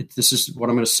dumb. This is what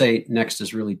I'm going to say next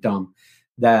is really dumb,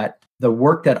 that the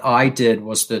work that I did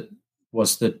was the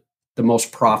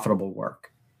most profitable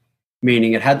work,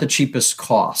 meaning it had the cheapest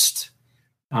cost,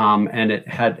 and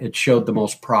it showed the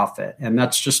most profit. And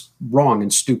that's just wrong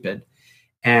and stupid.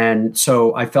 And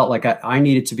so I felt like I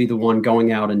needed to be the one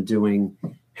going out and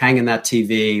hanging that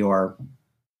TV, or,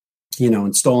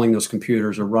 installing those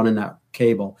computers or running that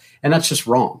cable. And that's just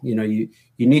wrong. You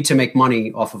need to make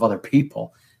money off of other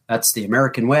people. That's the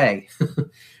American way.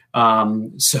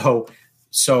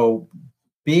 So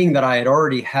being that I had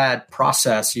already had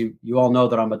process, you all know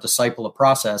that I'm a disciple of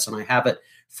process, and I have it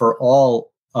for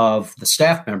all of the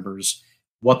staff members,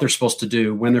 what they're supposed to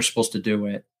do, when they're supposed to do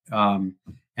it,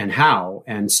 and how.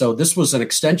 And so this was an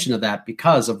extension of that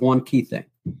because of one key thing.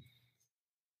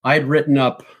 I had written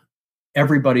up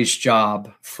everybody's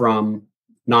job from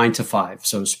 9 to 5,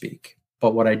 so to speak.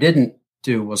 But what I didn't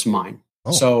do was mine.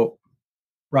 Oh.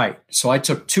 So I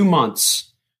took 2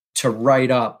 months to write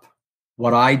up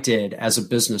what I did as a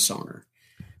business owner.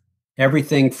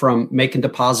 Everything from making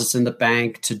deposits in the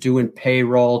bank to doing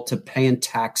payroll to paying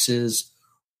taxes,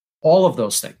 all of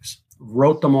those things,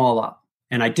 wrote them all up.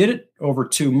 And I did it over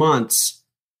 2 months,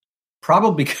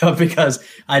 probably because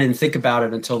I didn't think about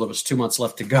it until there was 2 months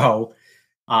left to go.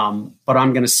 But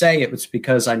I'm going to say it was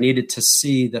because I needed to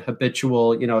see the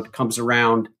habitual, it comes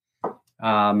around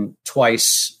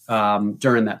twice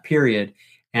during that period,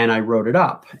 and I wrote it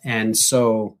up. And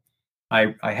so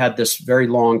I had this very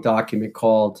long document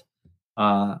called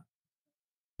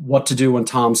What to Do When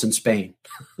Tom's in Spain.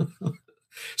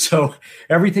 So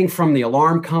everything from the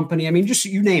alarm company, just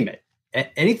you name it,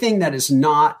 anything that is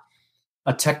not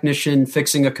a technician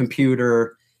fixing a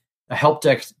computer, a help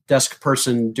desk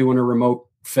person doing a remote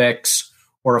fix,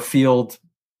 or a field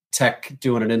tech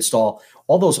doing an install,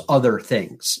 all those other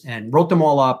things, and wrote them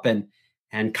all up and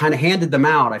kind of handed them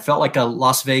out. I felt like a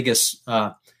Las Vegas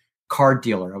card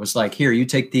dealer. I was like, here, you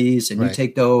take these and you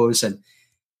take those. And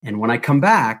when I come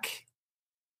back,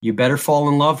 you better fall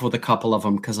in love with a couple of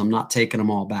them, because I'm not taking them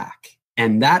all back.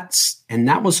 And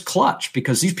that was clutch,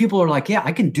 because these people are like, yeah,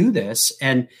 I can do this.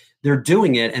 And they're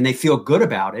doing it, and they feel good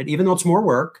about it. Even though it's more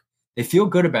work, they feel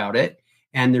good about it,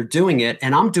 and they're doing it,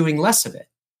 and I'm doing less of it.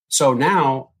 So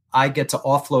now I get to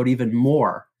offload even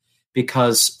more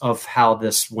because of how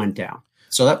this went down.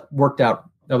 So that worked out.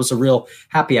 That was a real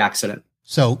happy accident.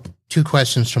 So 2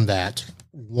 questions from that.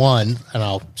 One, and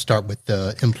I'll start with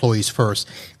the employees first.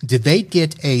 Did they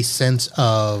get a sense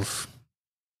of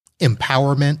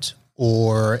empowerment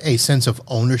or a sense of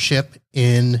ownership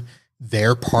in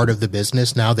their part of the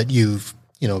business now that you've,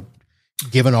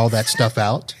 given all that stuff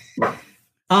out?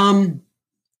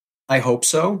 I hope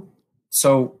so.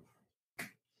 So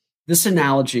this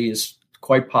analogy is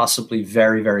quite possibly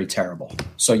very, very terrible.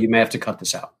 So you may have to cut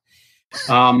this out.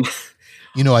 I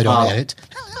don't edit.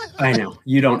 I know.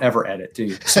 You don't ever edit, do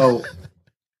you? So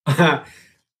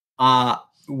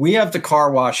we have the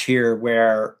car wash here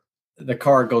where the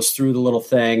car goes through the little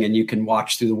thing and you can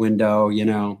watch through the window,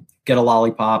 get a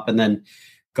lollipop, and then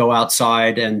go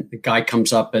outside, and the guy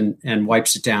comes up and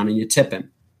wipes it down, and you tip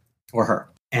him or her.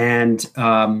 And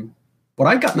what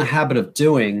I got in the habit of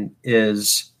doing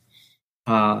is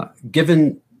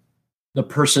giving the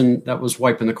person that was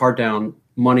wiping the car down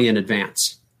money in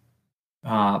advance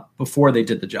before they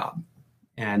did the job.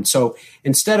 And so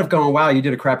instead of going, wow, you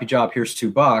did a crappy job, here's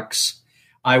 $2,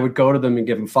 I would go to them and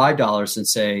give them $5 and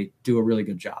say, do a really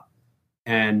good job.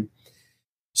 And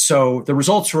so the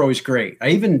results were always great. I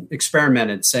even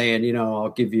experimented saying, I'll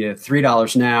give you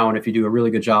 $3 now, and if you do a really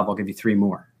good job, I'll give you 3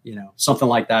 more, something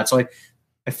like that. So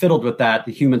I fiddled with that,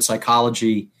 the human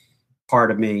psychology part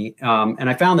of me. And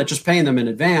I found that just paying them in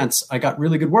advance, I got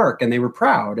really good work, and they were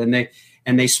proud, and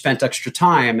they spent extra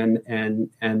time,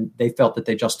 and they felt that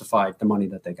they justified the money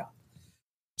that they got.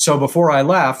 So before I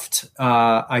left,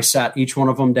 I sat each one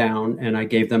of them down and I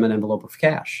gave them an envelope of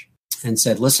cash and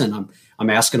said, listen, I'm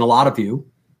asking a lot of you,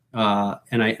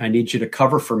 and I need you to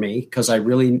cover for me because I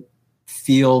really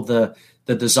feel the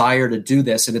desire to do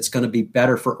this, and it's going to be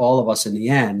better for all of us in the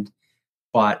end.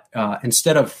 But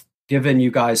instead of giving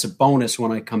you guys a bonus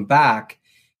when I come back,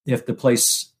 if the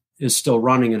place is still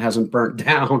running and hasn't burnt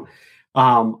down,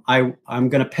 I'm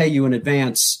going to pay you in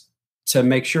advance to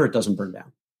make sure it doesn't burn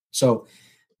down. So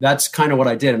that's kind of what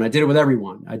I did. And I did it with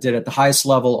everyone. I did it at the highest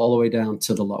level all the way down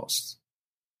to the lowest.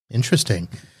 Interesting.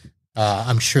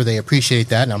 I'm sure they appreciate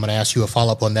that. And I'm going to ask you a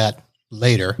follow-up on that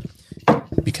later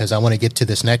because I want to get to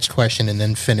this next question and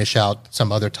then finish out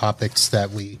some other topics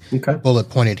that we bullet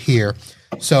pointed here.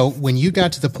 So when you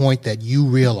got to the point that you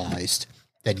realized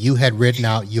that you had written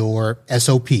out your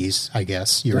SOPs, I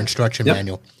guess, your instruction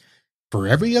manual for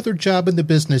every other job in the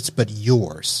business but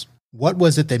yours, what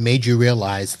was it that made you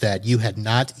realize that you had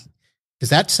not, because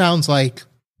that sounds like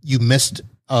you missed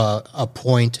a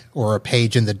point or a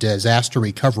page in the disaster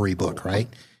recovery book, right?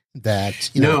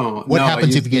 That, what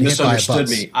happens if you get hit by a bus?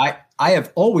 Me. I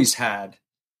have always had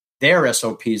their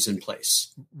SOPs in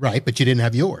place. Right, but you didn't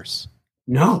have yours.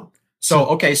 No.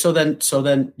 So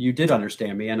then you did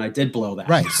understand me and I did blow that.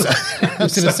 Right. So, I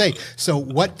was going to say, so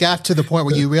what got to the point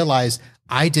where you realized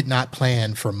I did not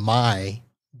plan for my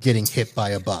getting hit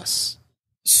by a bus?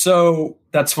 So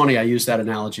that's funny. I use that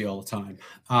analogy all the time.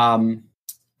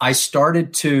 I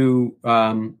started to,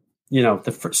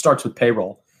 starts with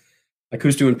payroll, like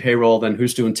who's doing payroll, then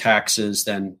who's doing taxes,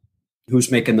 then who's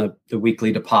making the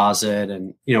weekly deposit.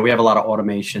 And, we have a lot of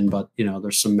automation, but,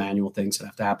 there's some manual things that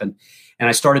have to happen. And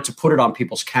I started to put it on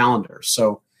people's calendars.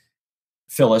 So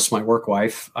Phyllis, my work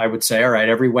wife, I would say, all right,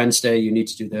 every Wednesday you need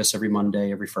to do this, every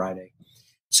Monday, every Friday.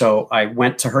 So I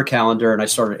went to her calendar and I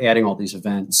started adding all these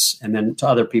events, and then to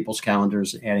other people's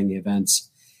calendars, adding the events.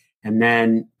 And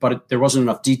then, there wasn't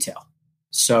enough detail.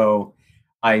 So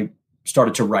I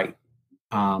started to write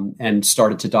and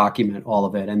started to document all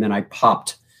of it. And then I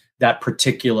popped that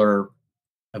particular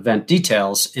event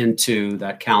details into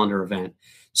that calendar event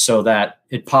so that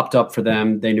it popped up for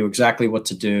them. They knew exactly what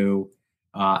to do.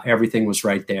 Everything was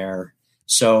right there.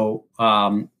 So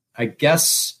I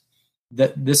guess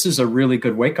that this is a really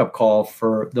good wake-up call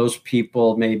for those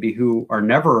people maybe who are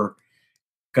never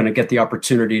going to get the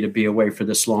opportunity to be away for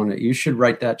this long, that you should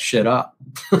write that shit up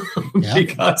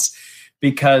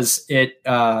because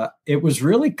it was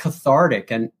really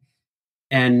cathartic.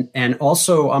 And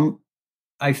also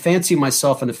I fancy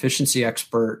myself an efficiency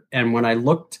expert. And when I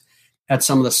looked at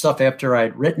some of the stuff after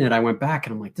I'd written it, I went back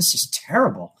and I'm like, this is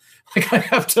terrible. Like I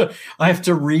have to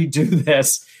redo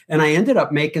this. And I ended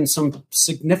up making some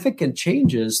significant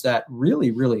changes that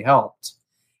really, really helped.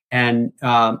 And,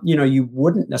 you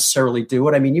wouldn't necessarily do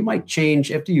it. I mean, you might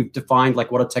change after you've defined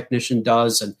like what a technician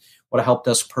does and what a help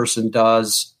desk person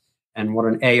does and what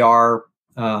an AR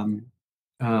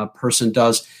person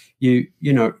does. You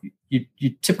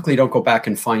typically don't go back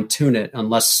and fine tune it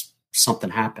unless something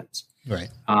happens. Right.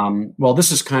 Well,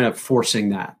 this is kind of forcing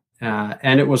that.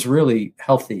 And it was really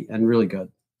healthy and really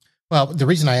good. Well, the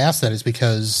reason I ask that is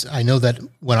because I know that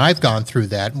when I've gone through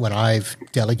that, when I've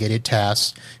delegated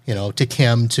tasks, to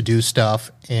Kim to do stuff,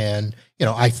 and,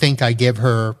 I think I give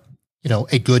her,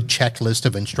 a good checklist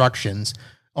of instructions,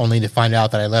 only to find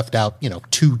out that I left out,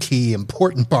 2 key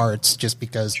important parts just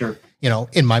because,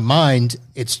 in my mind,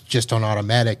 it's just on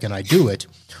automatic and I do it.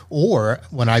 Or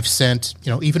when I've sent,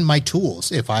 even my tools,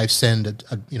 if I've sent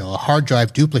a hard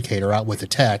drive duplicator out with a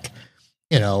tech,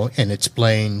 and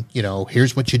explain,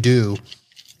 here's what you do.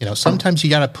 Sometimes you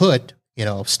got to put,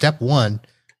 step 1,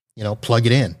 plug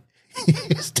it in.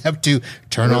 Step 2,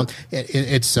 turn on.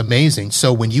 It's amazing.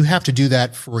 So when you have to do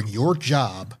that for your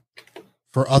job,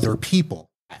 for other people,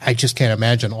 I just can't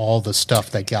imagine all the stuff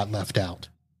that got left out.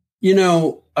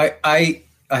 I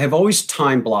have always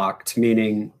time blocked,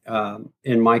 meaning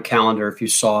in my calendar, if you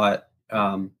saw it,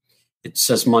 it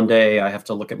says Monday, I have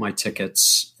to look at my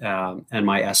tickets and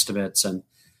my estimates,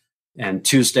 and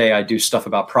Tuesday I do stuff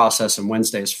about process, and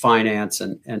Wednesday is finance,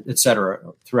 and et cetera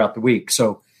throughout the week.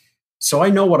 So I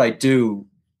know what I do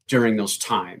during those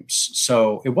times.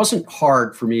 So it wasn't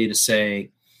hard for me to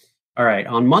say, all right,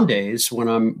 on Mondays when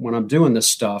I'm doing this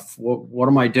stuff, what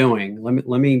am I doing?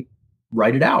 Let me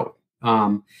write it out.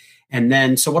 And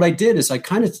then so what I did is I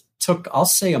kind of took, I'll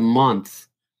say, a month,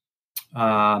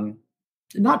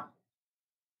 not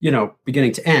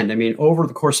beginning to end. I mean, over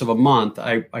the course of a month,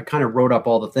 I kind of wrote up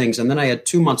all the things, and then I had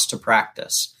 2 months to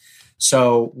practice.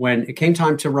 So when it came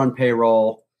time to run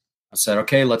payroll, I said,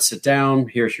 okay, let's sit down.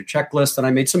 Here's your checklist. And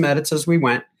I made some edits as we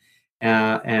went.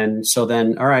 And so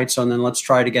then, all right, so then let's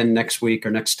try it again next week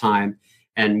or next time.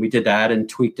 And we did that and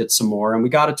tweaked it some more. And we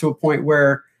got it to a point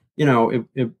where,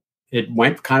 it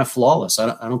went kind of flawless.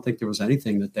 I don't think there was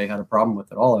anything that they had a problem with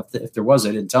at all. If there was,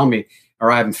 they didn't tell me, or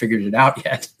I haven't figured it out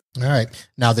yet. All right.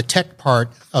 Now, the tech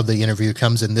part of the interview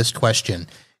comes in this question.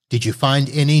 Did you find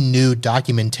any new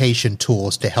documentation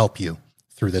tools to help you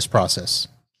through this process?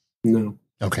 No.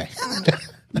 Okay.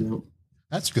 No.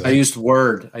 That's good. I used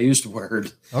Word.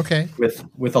 Okay.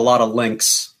 With a lot of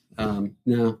links.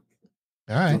 No.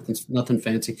 All right. Nothing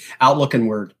fancy. Outlook and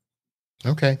Word.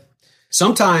 Okay.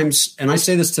 Sometimes, and I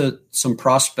say this to some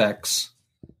prospects,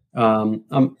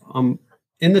 I'm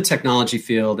in the technology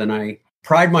field, and I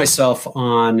pride myself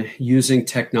on using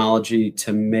technology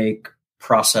to make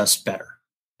process better,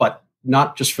 but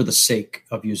not just for the sake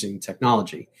of using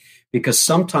technology, because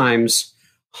sometimes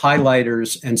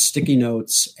highlighters and sticky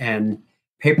notes and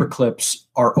paper clips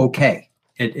are okay.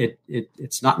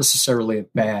 It's not necessarily a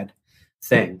bad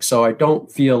thing. So I don't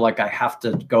feel like I have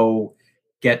to go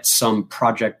get some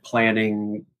project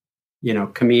planning,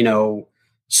 Camino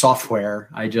software.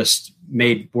 I just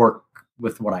made work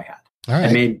with what I had. All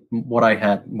right. I made what I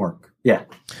had work. Yeah.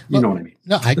 You know what I mean?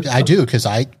 No, I do, because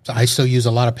I still use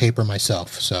a lot of paper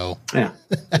myself. So yeah.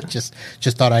 I just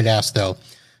thought I'd ask, though.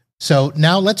 So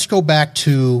now let's go back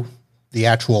to the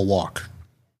actual walk.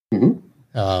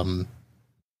 Mm-hmm.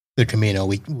 The Camino.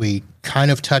 We kind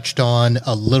of touched on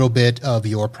a little bit of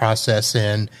your process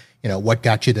and, what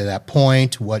got you to that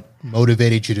point, what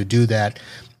motivated you to do that.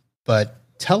 But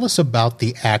tell us about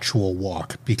the actual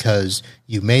walk, because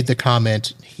you made the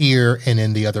comment here and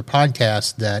in the other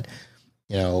podcast that,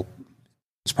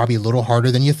 it's probably a little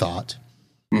harder than you thought.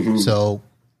 Mm-hmm. So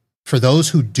for those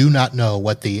who do not know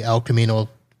what the El Camino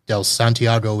del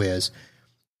Santiago is,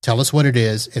 tell us what it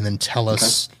is, and then tell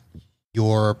us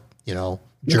your,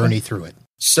 journey through it.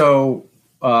 So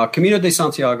Camino de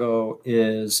Santiago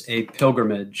is a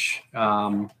pilgrimage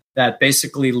that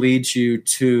basically leads you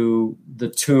to the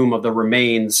tomb of the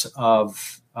remains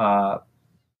of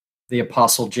the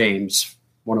Apostle James,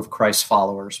 one of Christ's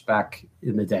followers back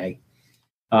in the day.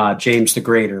 James the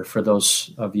Greater, for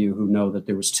those of you who know that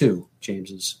there was two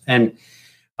Jameses. And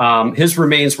his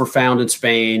remains were found in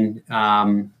Spain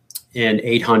in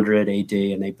 800 AD,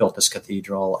 and they built this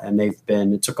cathedral, and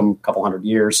it took them a couple hundred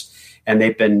years, and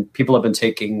people have been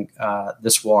taking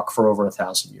this walk for over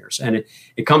 1,000 years. And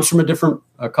it comes from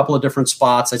a couple of different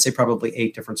spots. I'd say probably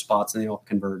 8 different spots, and they all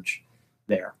converge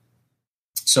there.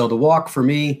 So the walk for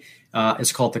me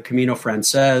is called the Camino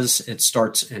Français. It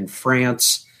starts in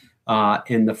France,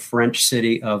 in the French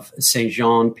city of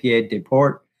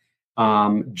Saint-Jean-Pied-de-Port,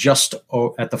 just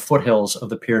at the foothills of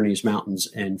the Pyrenees Mountains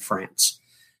in France.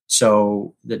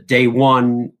 So the day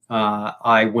one,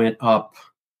 I went up,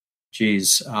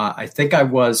 I think I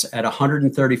was at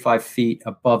 135 feet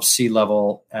above sea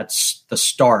level at the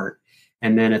start.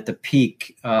 And then at the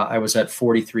peak, I was at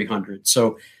 4,300.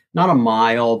 So not a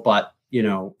mile, but,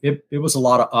 it was a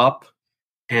lot of up,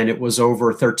 and it was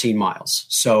over 13 miles.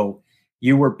 So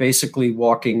you were basically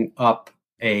walking up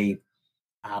a,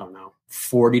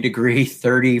 40 degree,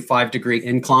 35 degree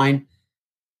incline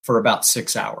for about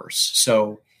 6 hours.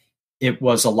 So it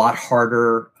was a lot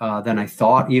harder than I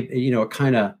thought. It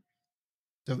kind of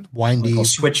windy, like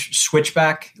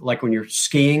switchback, like when you're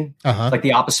skiing, like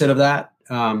the opposite of that,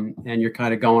 and you're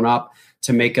kind of going up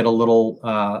to make it a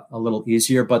little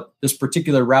easier. But this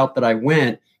particular route that I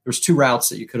went, there's 2 routes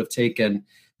that you could have taken.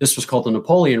 This was called the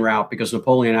Napoleon route because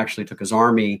Napoleon actually took his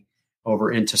army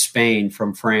over into Spain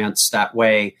from France that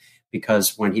way,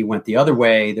 because when he went the other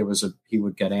way, he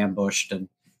would get ambushed and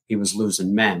he was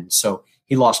losing men. So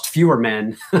he lost fewer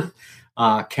men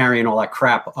carrying all that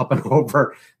crap up and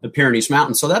over the Pyrenees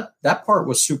Mountains. So that part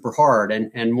was super hard.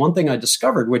 And one thing I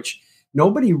discovered, which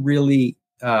nobody really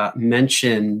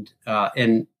mentioned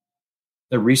in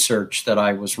the research that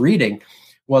I was reading,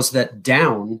 was that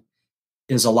down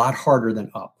is a lot harder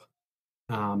than up.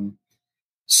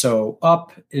 So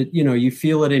up, you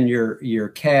feel it in your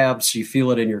calves, you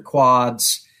feel it in your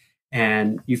quads,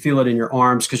 and you feel it in your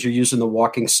arms because you're using the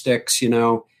walking sticks,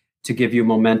 to give you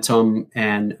momentum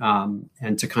and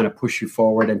to kind of push you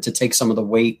forward and to take some of the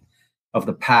weight of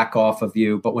the pack off of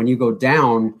you. But when you go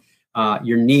down,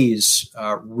 your knees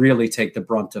really take the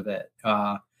brunt of it.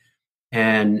 So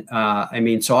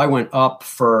I went up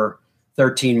for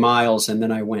 13 miles and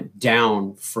then I went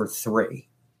down for 3.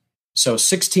 So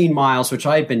 16 miles, which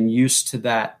I had been used to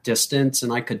that distance,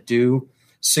 and I could do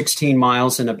 16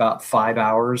 miles in about 5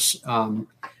 hours.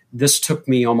 This took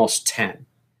me almost 10.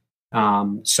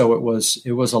 So it was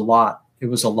a lot. It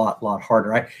was a lot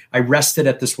harder. I rested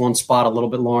at this one spot a little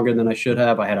bit longer than I should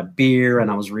have. I had a beer and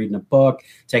I was reading a book,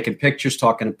 taking pictures,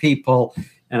 talking to people.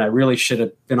 and I really should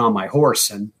have been on my horse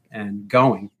and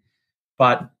going.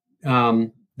 But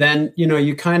then,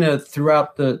 you kind of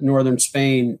throughout the northern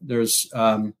Spain, there's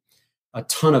a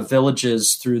ton of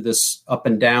villages through this up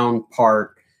and down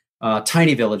part,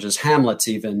 tiny villages, hamlets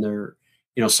even. They're,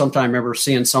 sometime I remember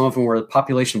seeing some of them where the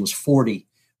population was 40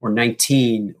 or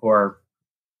 19 or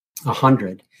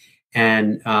 100.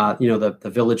 And,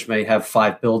 the village may have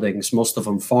 5 buildings, most of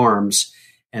them farms,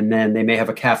 and then they may have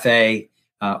a cafe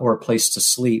or a place to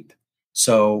sleep.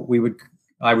 So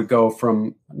I would go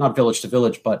from not village to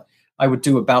village, but I would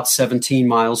do about 17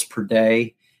 miles per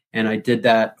day. And I did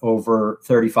that over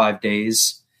 35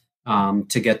 days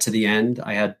to get to the end.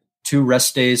 I had 2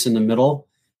 rest days in the middle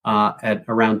at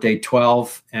around day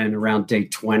 12 and around day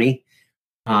 20.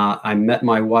 I met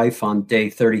my wife on day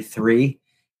 33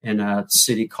 in a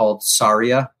city called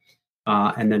Sarria.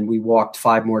 And then we walked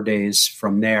 5 more days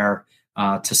from there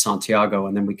to Santiago.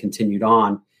 And then we continued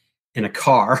on in a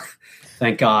car,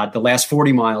 thank God, the last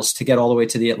 40 miles to get all the way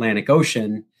to the Atlantic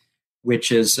Ocean,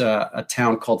 which is a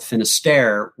town called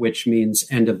Finisterre, which means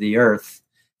end of the earth,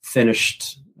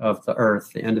 finished of the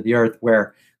earth, the end of the earth,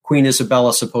 where Queen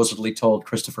Isabella supposedly told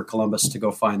Christopher Columbus to go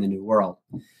find the New World.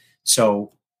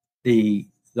 So the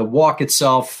walk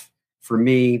itself, for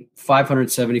me,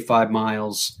 575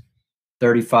 miles,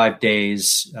 35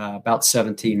 days, about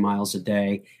 17 miles a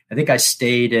day. I think I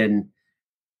stayed in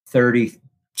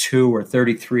 32 or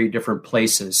 33 different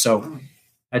places. So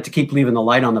I had to keep leaving the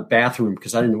light on the bathroom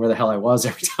because I didn't know where the hell I was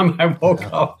every time I woke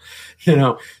up,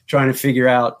 trying to figure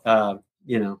out, how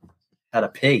to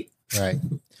pee. Right.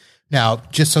 Now,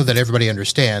 just so that everybody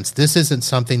understands, this isn't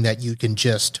something that you can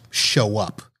just show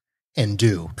up and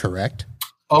do, correct?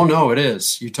 Oh, no, it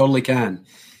is. You totally can.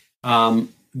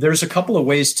 There's a couple of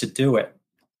ways to do it.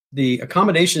 The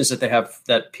accommodations that they have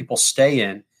that people stay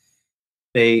in,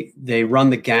 they run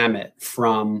the gamut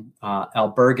from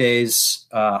albergues,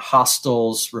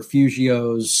 hostels,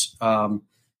 refugios,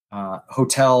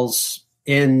 hotels,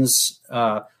 inns,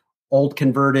 old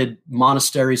converted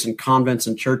monasteries and convents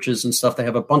and churches and stuff. They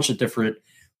have a bunch of different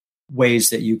ways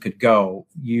that you could go.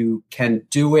 You can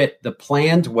do it the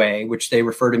planned way, which they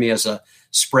refer to me as a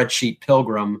spreadsheet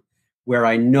pilgrim, where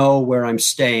I know where I'm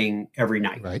staying every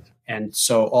night. Right. And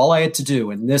so all I had to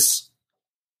do, and this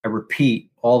I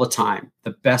repeat all the time,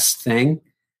 the best thing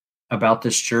about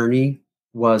this journey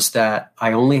was that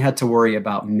I only had to worry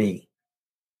about me.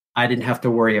 I didn't have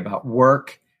to worry about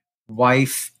work,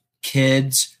 wife,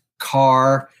 kids,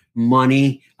 car,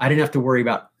 money. I didn't have to worry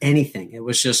about anything. It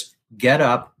was just get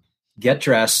up, get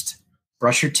dressed,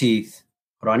 brush your teeth,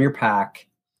 put on your pack,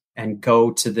 and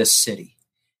go to this city.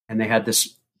 And they had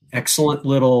this excellent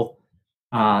little,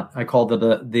 I called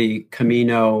it the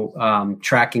Camino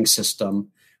tracking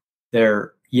system.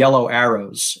 They're yellow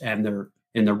arrows, and they're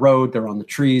in the road. They're on the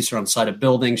trees. They're on the side of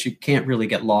buildings. You can't really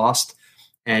get lost,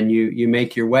 and you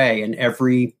make your way. And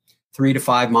every 3 to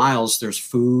 5 miles, there's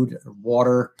food,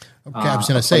 water. Okay, I was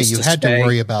going to say you had to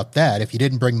worry about that. If you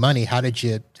didn't bring money, how did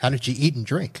you eat and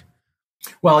drink?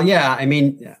 Well, yeah, I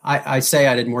mean, I say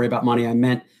I didn't worry about money. I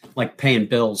meant like paying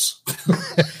bills.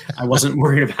 I wasn't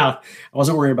worried about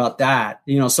that.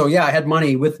 So yeah, I had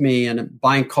money with me and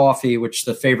buying coffee, which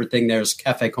the favorite thing there is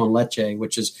cafe con leche,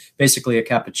 which is basically a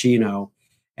cappuccino.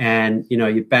 And,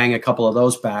 you bang a couple of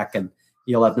those back and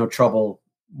you'll have no trouble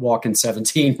walking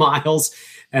 17 miles.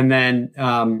 And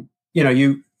then,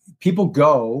 people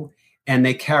go and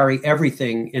they carry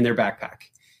everything in their backpack.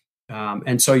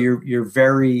 And so you're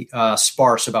very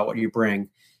sparse about what you bring.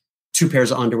 2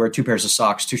 pairs of underwear, 2 pairs of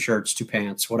socks, 2 shirts, 2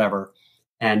 pants, whatever.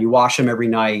 And you wash them every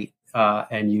night,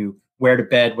 and you wear to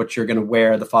bed what you're going to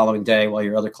wear the following day while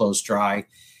your other clothes dry.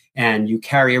 And you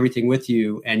carry everything with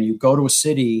you, and you go to a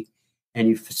city and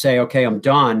you say, okay, I'm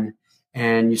done.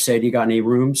 And you say, do you got any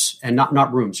rooms? And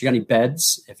not rooms. You got any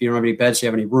beds? If you don't have any beds, do you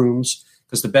have any rooms?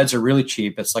 Because the beds are really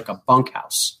cheap. It's like a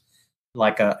bunkhouse,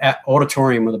 like a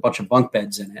auditorium with a bunch of bunk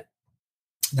beds in it.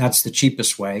 That's the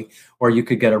cheapest way. Or you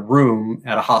could get a room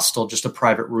at a hostel, just a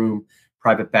private room,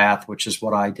 private bath, which is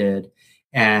what I did.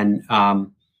 And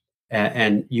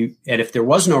if there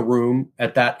was no room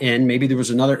at that inn, maybe there was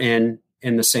another inn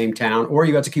in the same town, or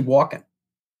you had to keep walking.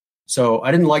 So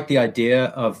I didn't like the idea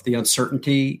of the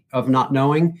uncertainty of not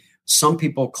knowing. Some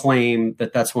people claim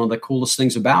that that's one of the coolest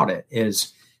things about it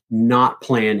is not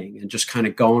planning and just kind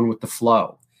of going with the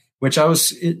flow, which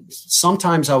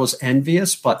sometimes I was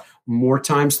envious, but more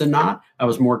times than not, I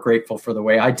was more grateful for the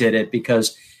way I did it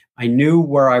because I knew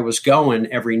where I was going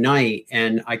every night,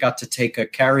 and I got to take a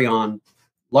carry-on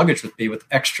luggage with me with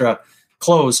extra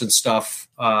clothes and stuff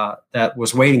that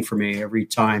was waiting for me every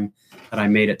time that I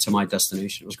made it to my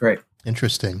destination. It was great.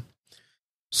 Interesting.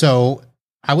 So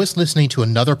I was listening to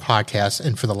another podcast,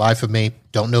 and for the life of me,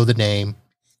 don't know the name,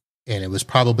 and it was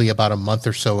probably about a month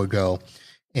or so ago,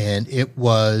 and it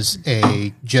was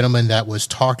a gentleman that was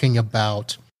talking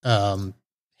about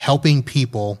helping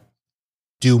people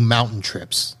do mountain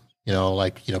trips.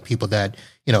 People that,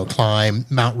 climb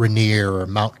Mount Rainier or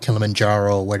Mount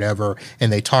Kilimanjaro or whatever.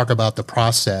 And they talk about the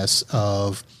process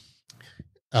of,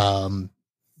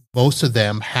 most of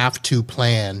them have to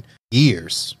plan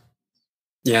years,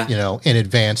 in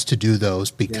advance to do those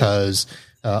because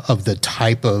of the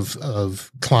type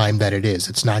of climb that it is.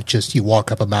 It's not just you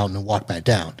walk up a mountain and walk back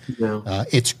down. No.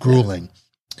 It's grueling.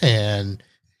 And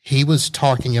he was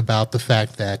talking about the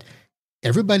fact that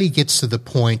everybody gets to the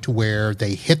point where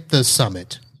they hit the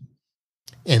summit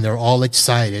and they're all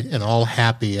excited and all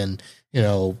happy and,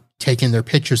 taking their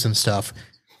pictures and stuff,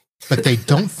 but they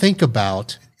don't think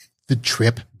about the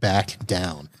trip back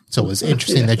down. So it was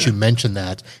interesting that you mentioned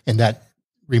that. And that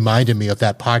reminded me of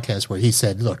that podcast where he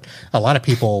said, look, a lot of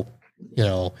people,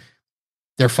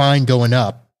 they're fine going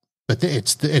up, but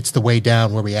it's the way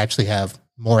down where we actually have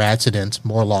more accidents,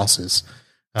 more losses,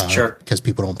 because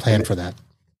people don't plan for that.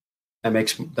 That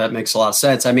makes a lot of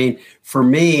sense. I mean, for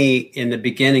me, in the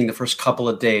beginning, the first couple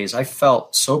of days, I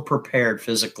felt so prepared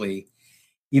physically,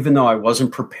 even though I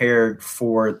wasn't prepared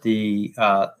for the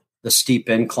steep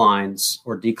inclines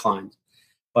or declines.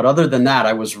 But other than that,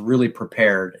 I was really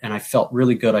prepared, and I felt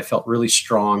really good. I felt really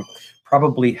strong,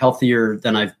 probably healthier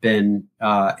than I've been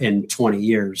in 20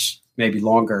 years, maybe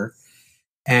longer.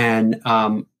 And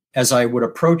as I would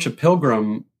approach a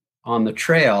pilgrim on the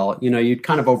trail, you'd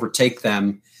kind of overtake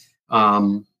them.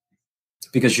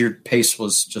 Because your pace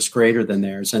was just greater than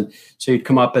theirs. And so you'd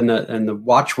come up and the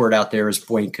watchword out there is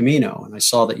Buen Camino. And I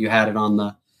saw that you had it on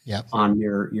on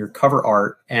your cover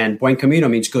art, and Buen Camino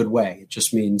means good way. It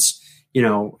just means,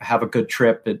 have a good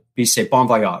trip. It'd be say bon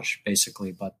voyage,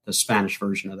 basically, but the Spanish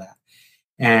version of that.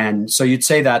 And so you'd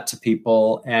say that to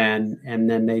people and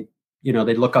then they'd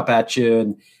look up at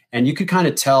you and you could kind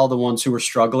of tell the ones who were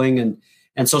struggling.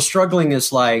 And so struggling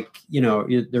is like,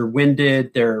 they're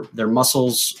winded, their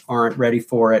muscles aren't ready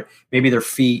for it. Maybe their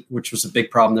feet, which was a big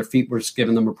problem. Their feet was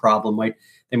giving them a problem.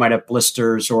 They might have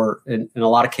blisters, or in a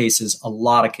lot of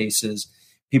cases,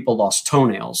 people lost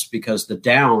toenails because the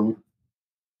down,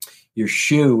 your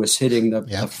shoe is hitting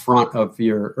the front of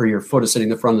your foot is hitting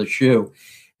the front of the shoe.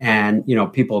 And,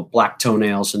 people have black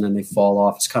toenails and then they fall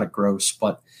off. It's kind of gross.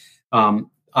 But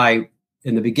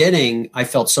in the beginning, I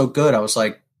felt so good. I was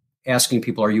like, asking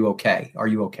people, are you okay? Are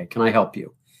you okay? Can I help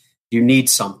you? Do you need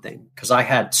something? Because I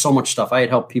had so much stuff. I had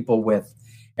helped people with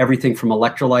everything from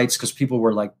electrolytes because people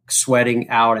were like sweating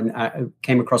out. And I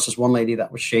came across this one lady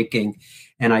that was shaking.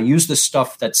 And I used this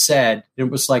stuff that said, it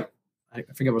was like, I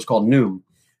forget what it was called, Noom,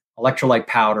 electrolyte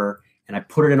powder. And I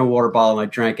put it in a water bottle and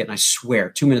I drank it. And I swear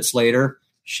 2 minutes later,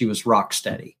 she was rock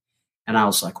steady. And I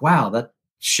was like, wow, that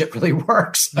shit really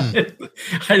works.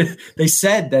 They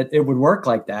said that it would work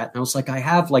like that. And I was like, I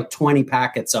have like 20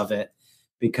 packets of it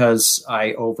because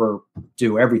I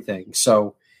overdo everything.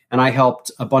 So, and I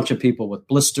helped a bunch of people with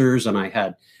blisters, and I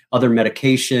had other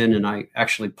medication, and I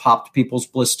actually popped people's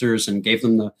blisters and gave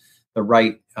them the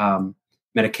right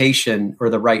medication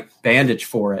or the right bandage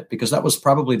for it, because that was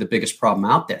probably the biggest problem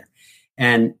out there.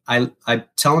 And I'm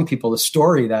telling people the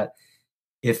story that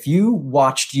if you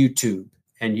watched YouTube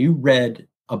and you read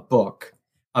a book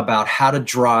about how to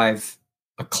drive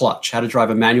a clutch, how to drive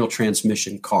a manual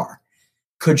transmission car,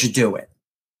 could you do it?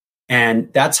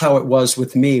 And that's how it was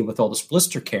with me with all this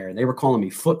blister care. They were calling me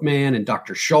Footman and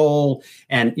Dr. Scholl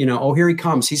and, oh, here he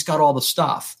comes. He's got all the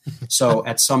stuff. So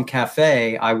at some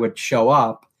cafe, I would show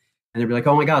up and they'd be like,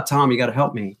 oh my God, Tom, you got to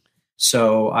help me.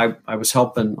 So I was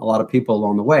helping a lot of people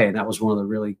along the way. And that was one of the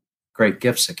really great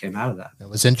gifts that came out of that. That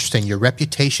was interesting. Your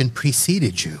reputation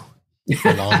preceded you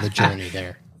along the journey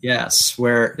there. Yes,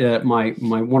 where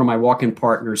one of my walk-in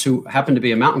partners, who happened to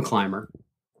be a mountain climber,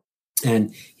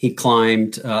 and he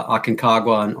climbed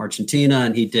Aconcagua in Argentina,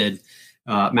 and he did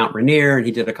Mount Rainier, and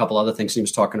he did a couple other things. He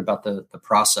was talking about the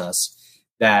process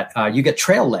that you get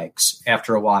trail legs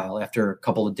after a while, after a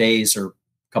couple of days or a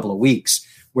couple of weeks,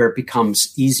 where it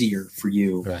becomes easier for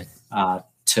you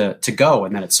to go.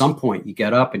 And then at some point you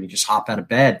get up and you just hop out of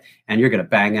bed and you're going to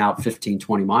bang out 15,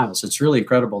 20 miles. It's really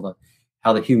incredible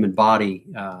how the human body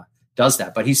does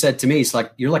that. But he said to me, he's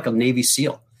like, you're like a Navy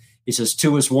SEAL. He says,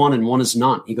 2 is 1 and 1 is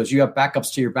none. He goes, you have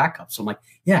backups to your backups. I'm like,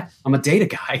 yeah, I'm a data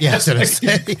guy. Yes,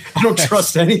 I don't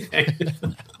trust anything.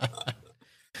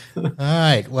 All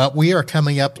right. Well, we are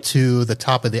coming up to the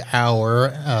top of the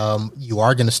hour. You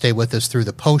are going to stay with us through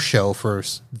the post show. For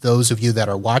those of you that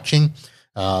are watching,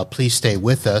 please stay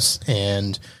with us,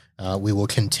 and we will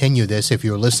continue this. If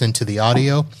you're listening to the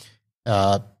audio,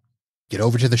 get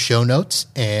over to the show notes,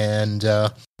 and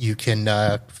you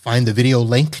can find the video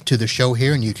link to the show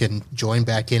here, and you can join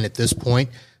back in at this point.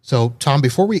 So, Tom,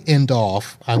 before we end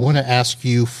off, I want to ask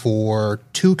you for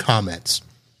 2 comments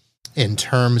in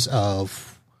terms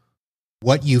of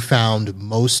what you found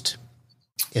most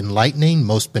enlightening,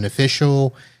 most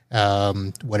beneficial,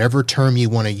 whatever term you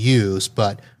want to use,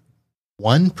 but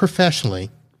one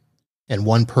professionally and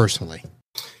one personally.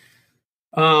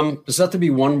 Does that have to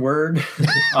be one word?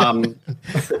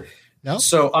 No.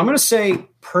 So I'm going to say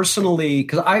personally,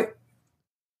 because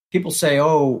people say,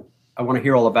 "Oh, I want to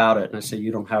hear all about it," and I say,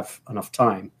 "You don't have enough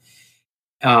time."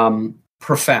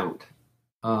 Profound.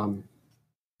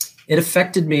 It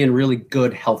affected me in really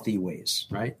good, healthy ways,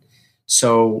 right?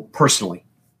 So personally,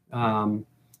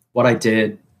 what I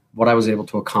did, what I was able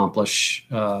to accomplish,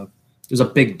 it was a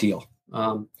big deal.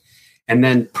 And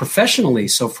then professionally,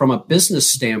 so from a business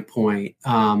standpoint,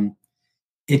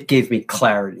 it gave me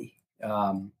clarity.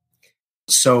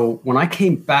 So when I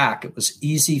came back, it was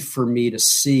easy for me to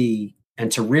see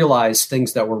and to realize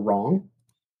things that were wrong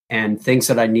and things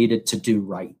that I needed to do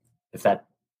right, if that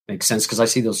makes sense, because I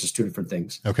see those as 2 different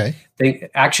things. Okay.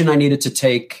 Action I needed to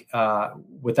take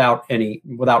without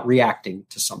reacting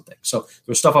to something. So there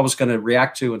was stuff I was going to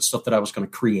react to and stuff that I was going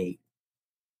to create.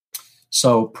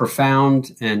 So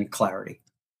profound and clarity.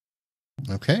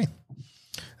 Okay.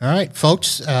 All right,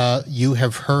 folks, you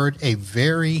have heard a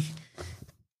very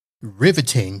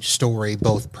riveting story,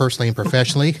 both personally and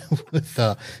professionally, with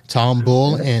Tom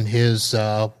Bull and his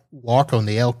walk on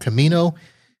the El Camino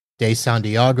de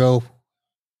Santiago.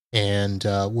 And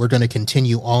we're going to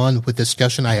continue on with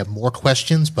discussion. I have more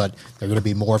questions, but they're going to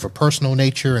be more of a personal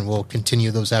nature, and we'll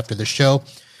continue those after the show.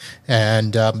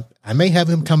 And I may have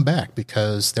him come back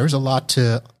because there's a lot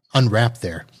to unwrap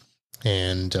there.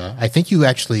 And I think you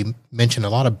actually mentioned a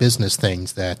lot of business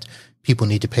things that people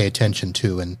need to pay attention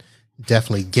to, and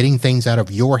definitely getting things out of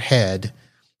your head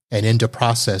and into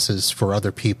processes for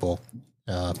other people.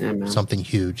 Something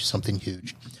huge.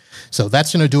 So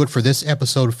that's going to do it for this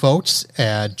episode, folks.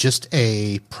 Just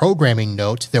a programming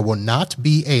note, there will not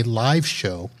be a live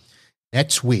show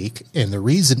next week. And the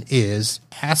reason is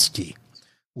ASCII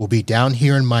will be down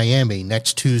here in Miami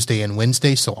next Tuesday and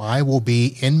Wednesday. So I will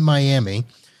be in Miami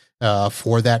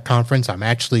for that conference. I'm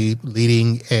actually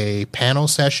leading a panel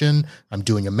session. I'm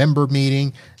doing a member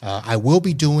meeting. I will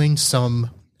be doing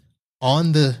some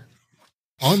on the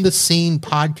scene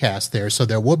podcast there. So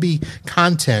there will be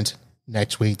content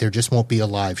next week. There just won't be a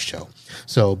live show.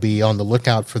 So be on the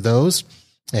lookout for those.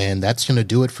 And that's going to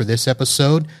do it for this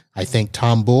episode. I thank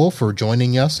Tom Bull for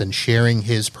joining us and sharing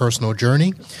his personal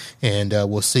journey. And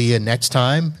we'll see you next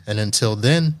time. And until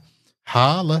then,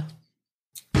 holla.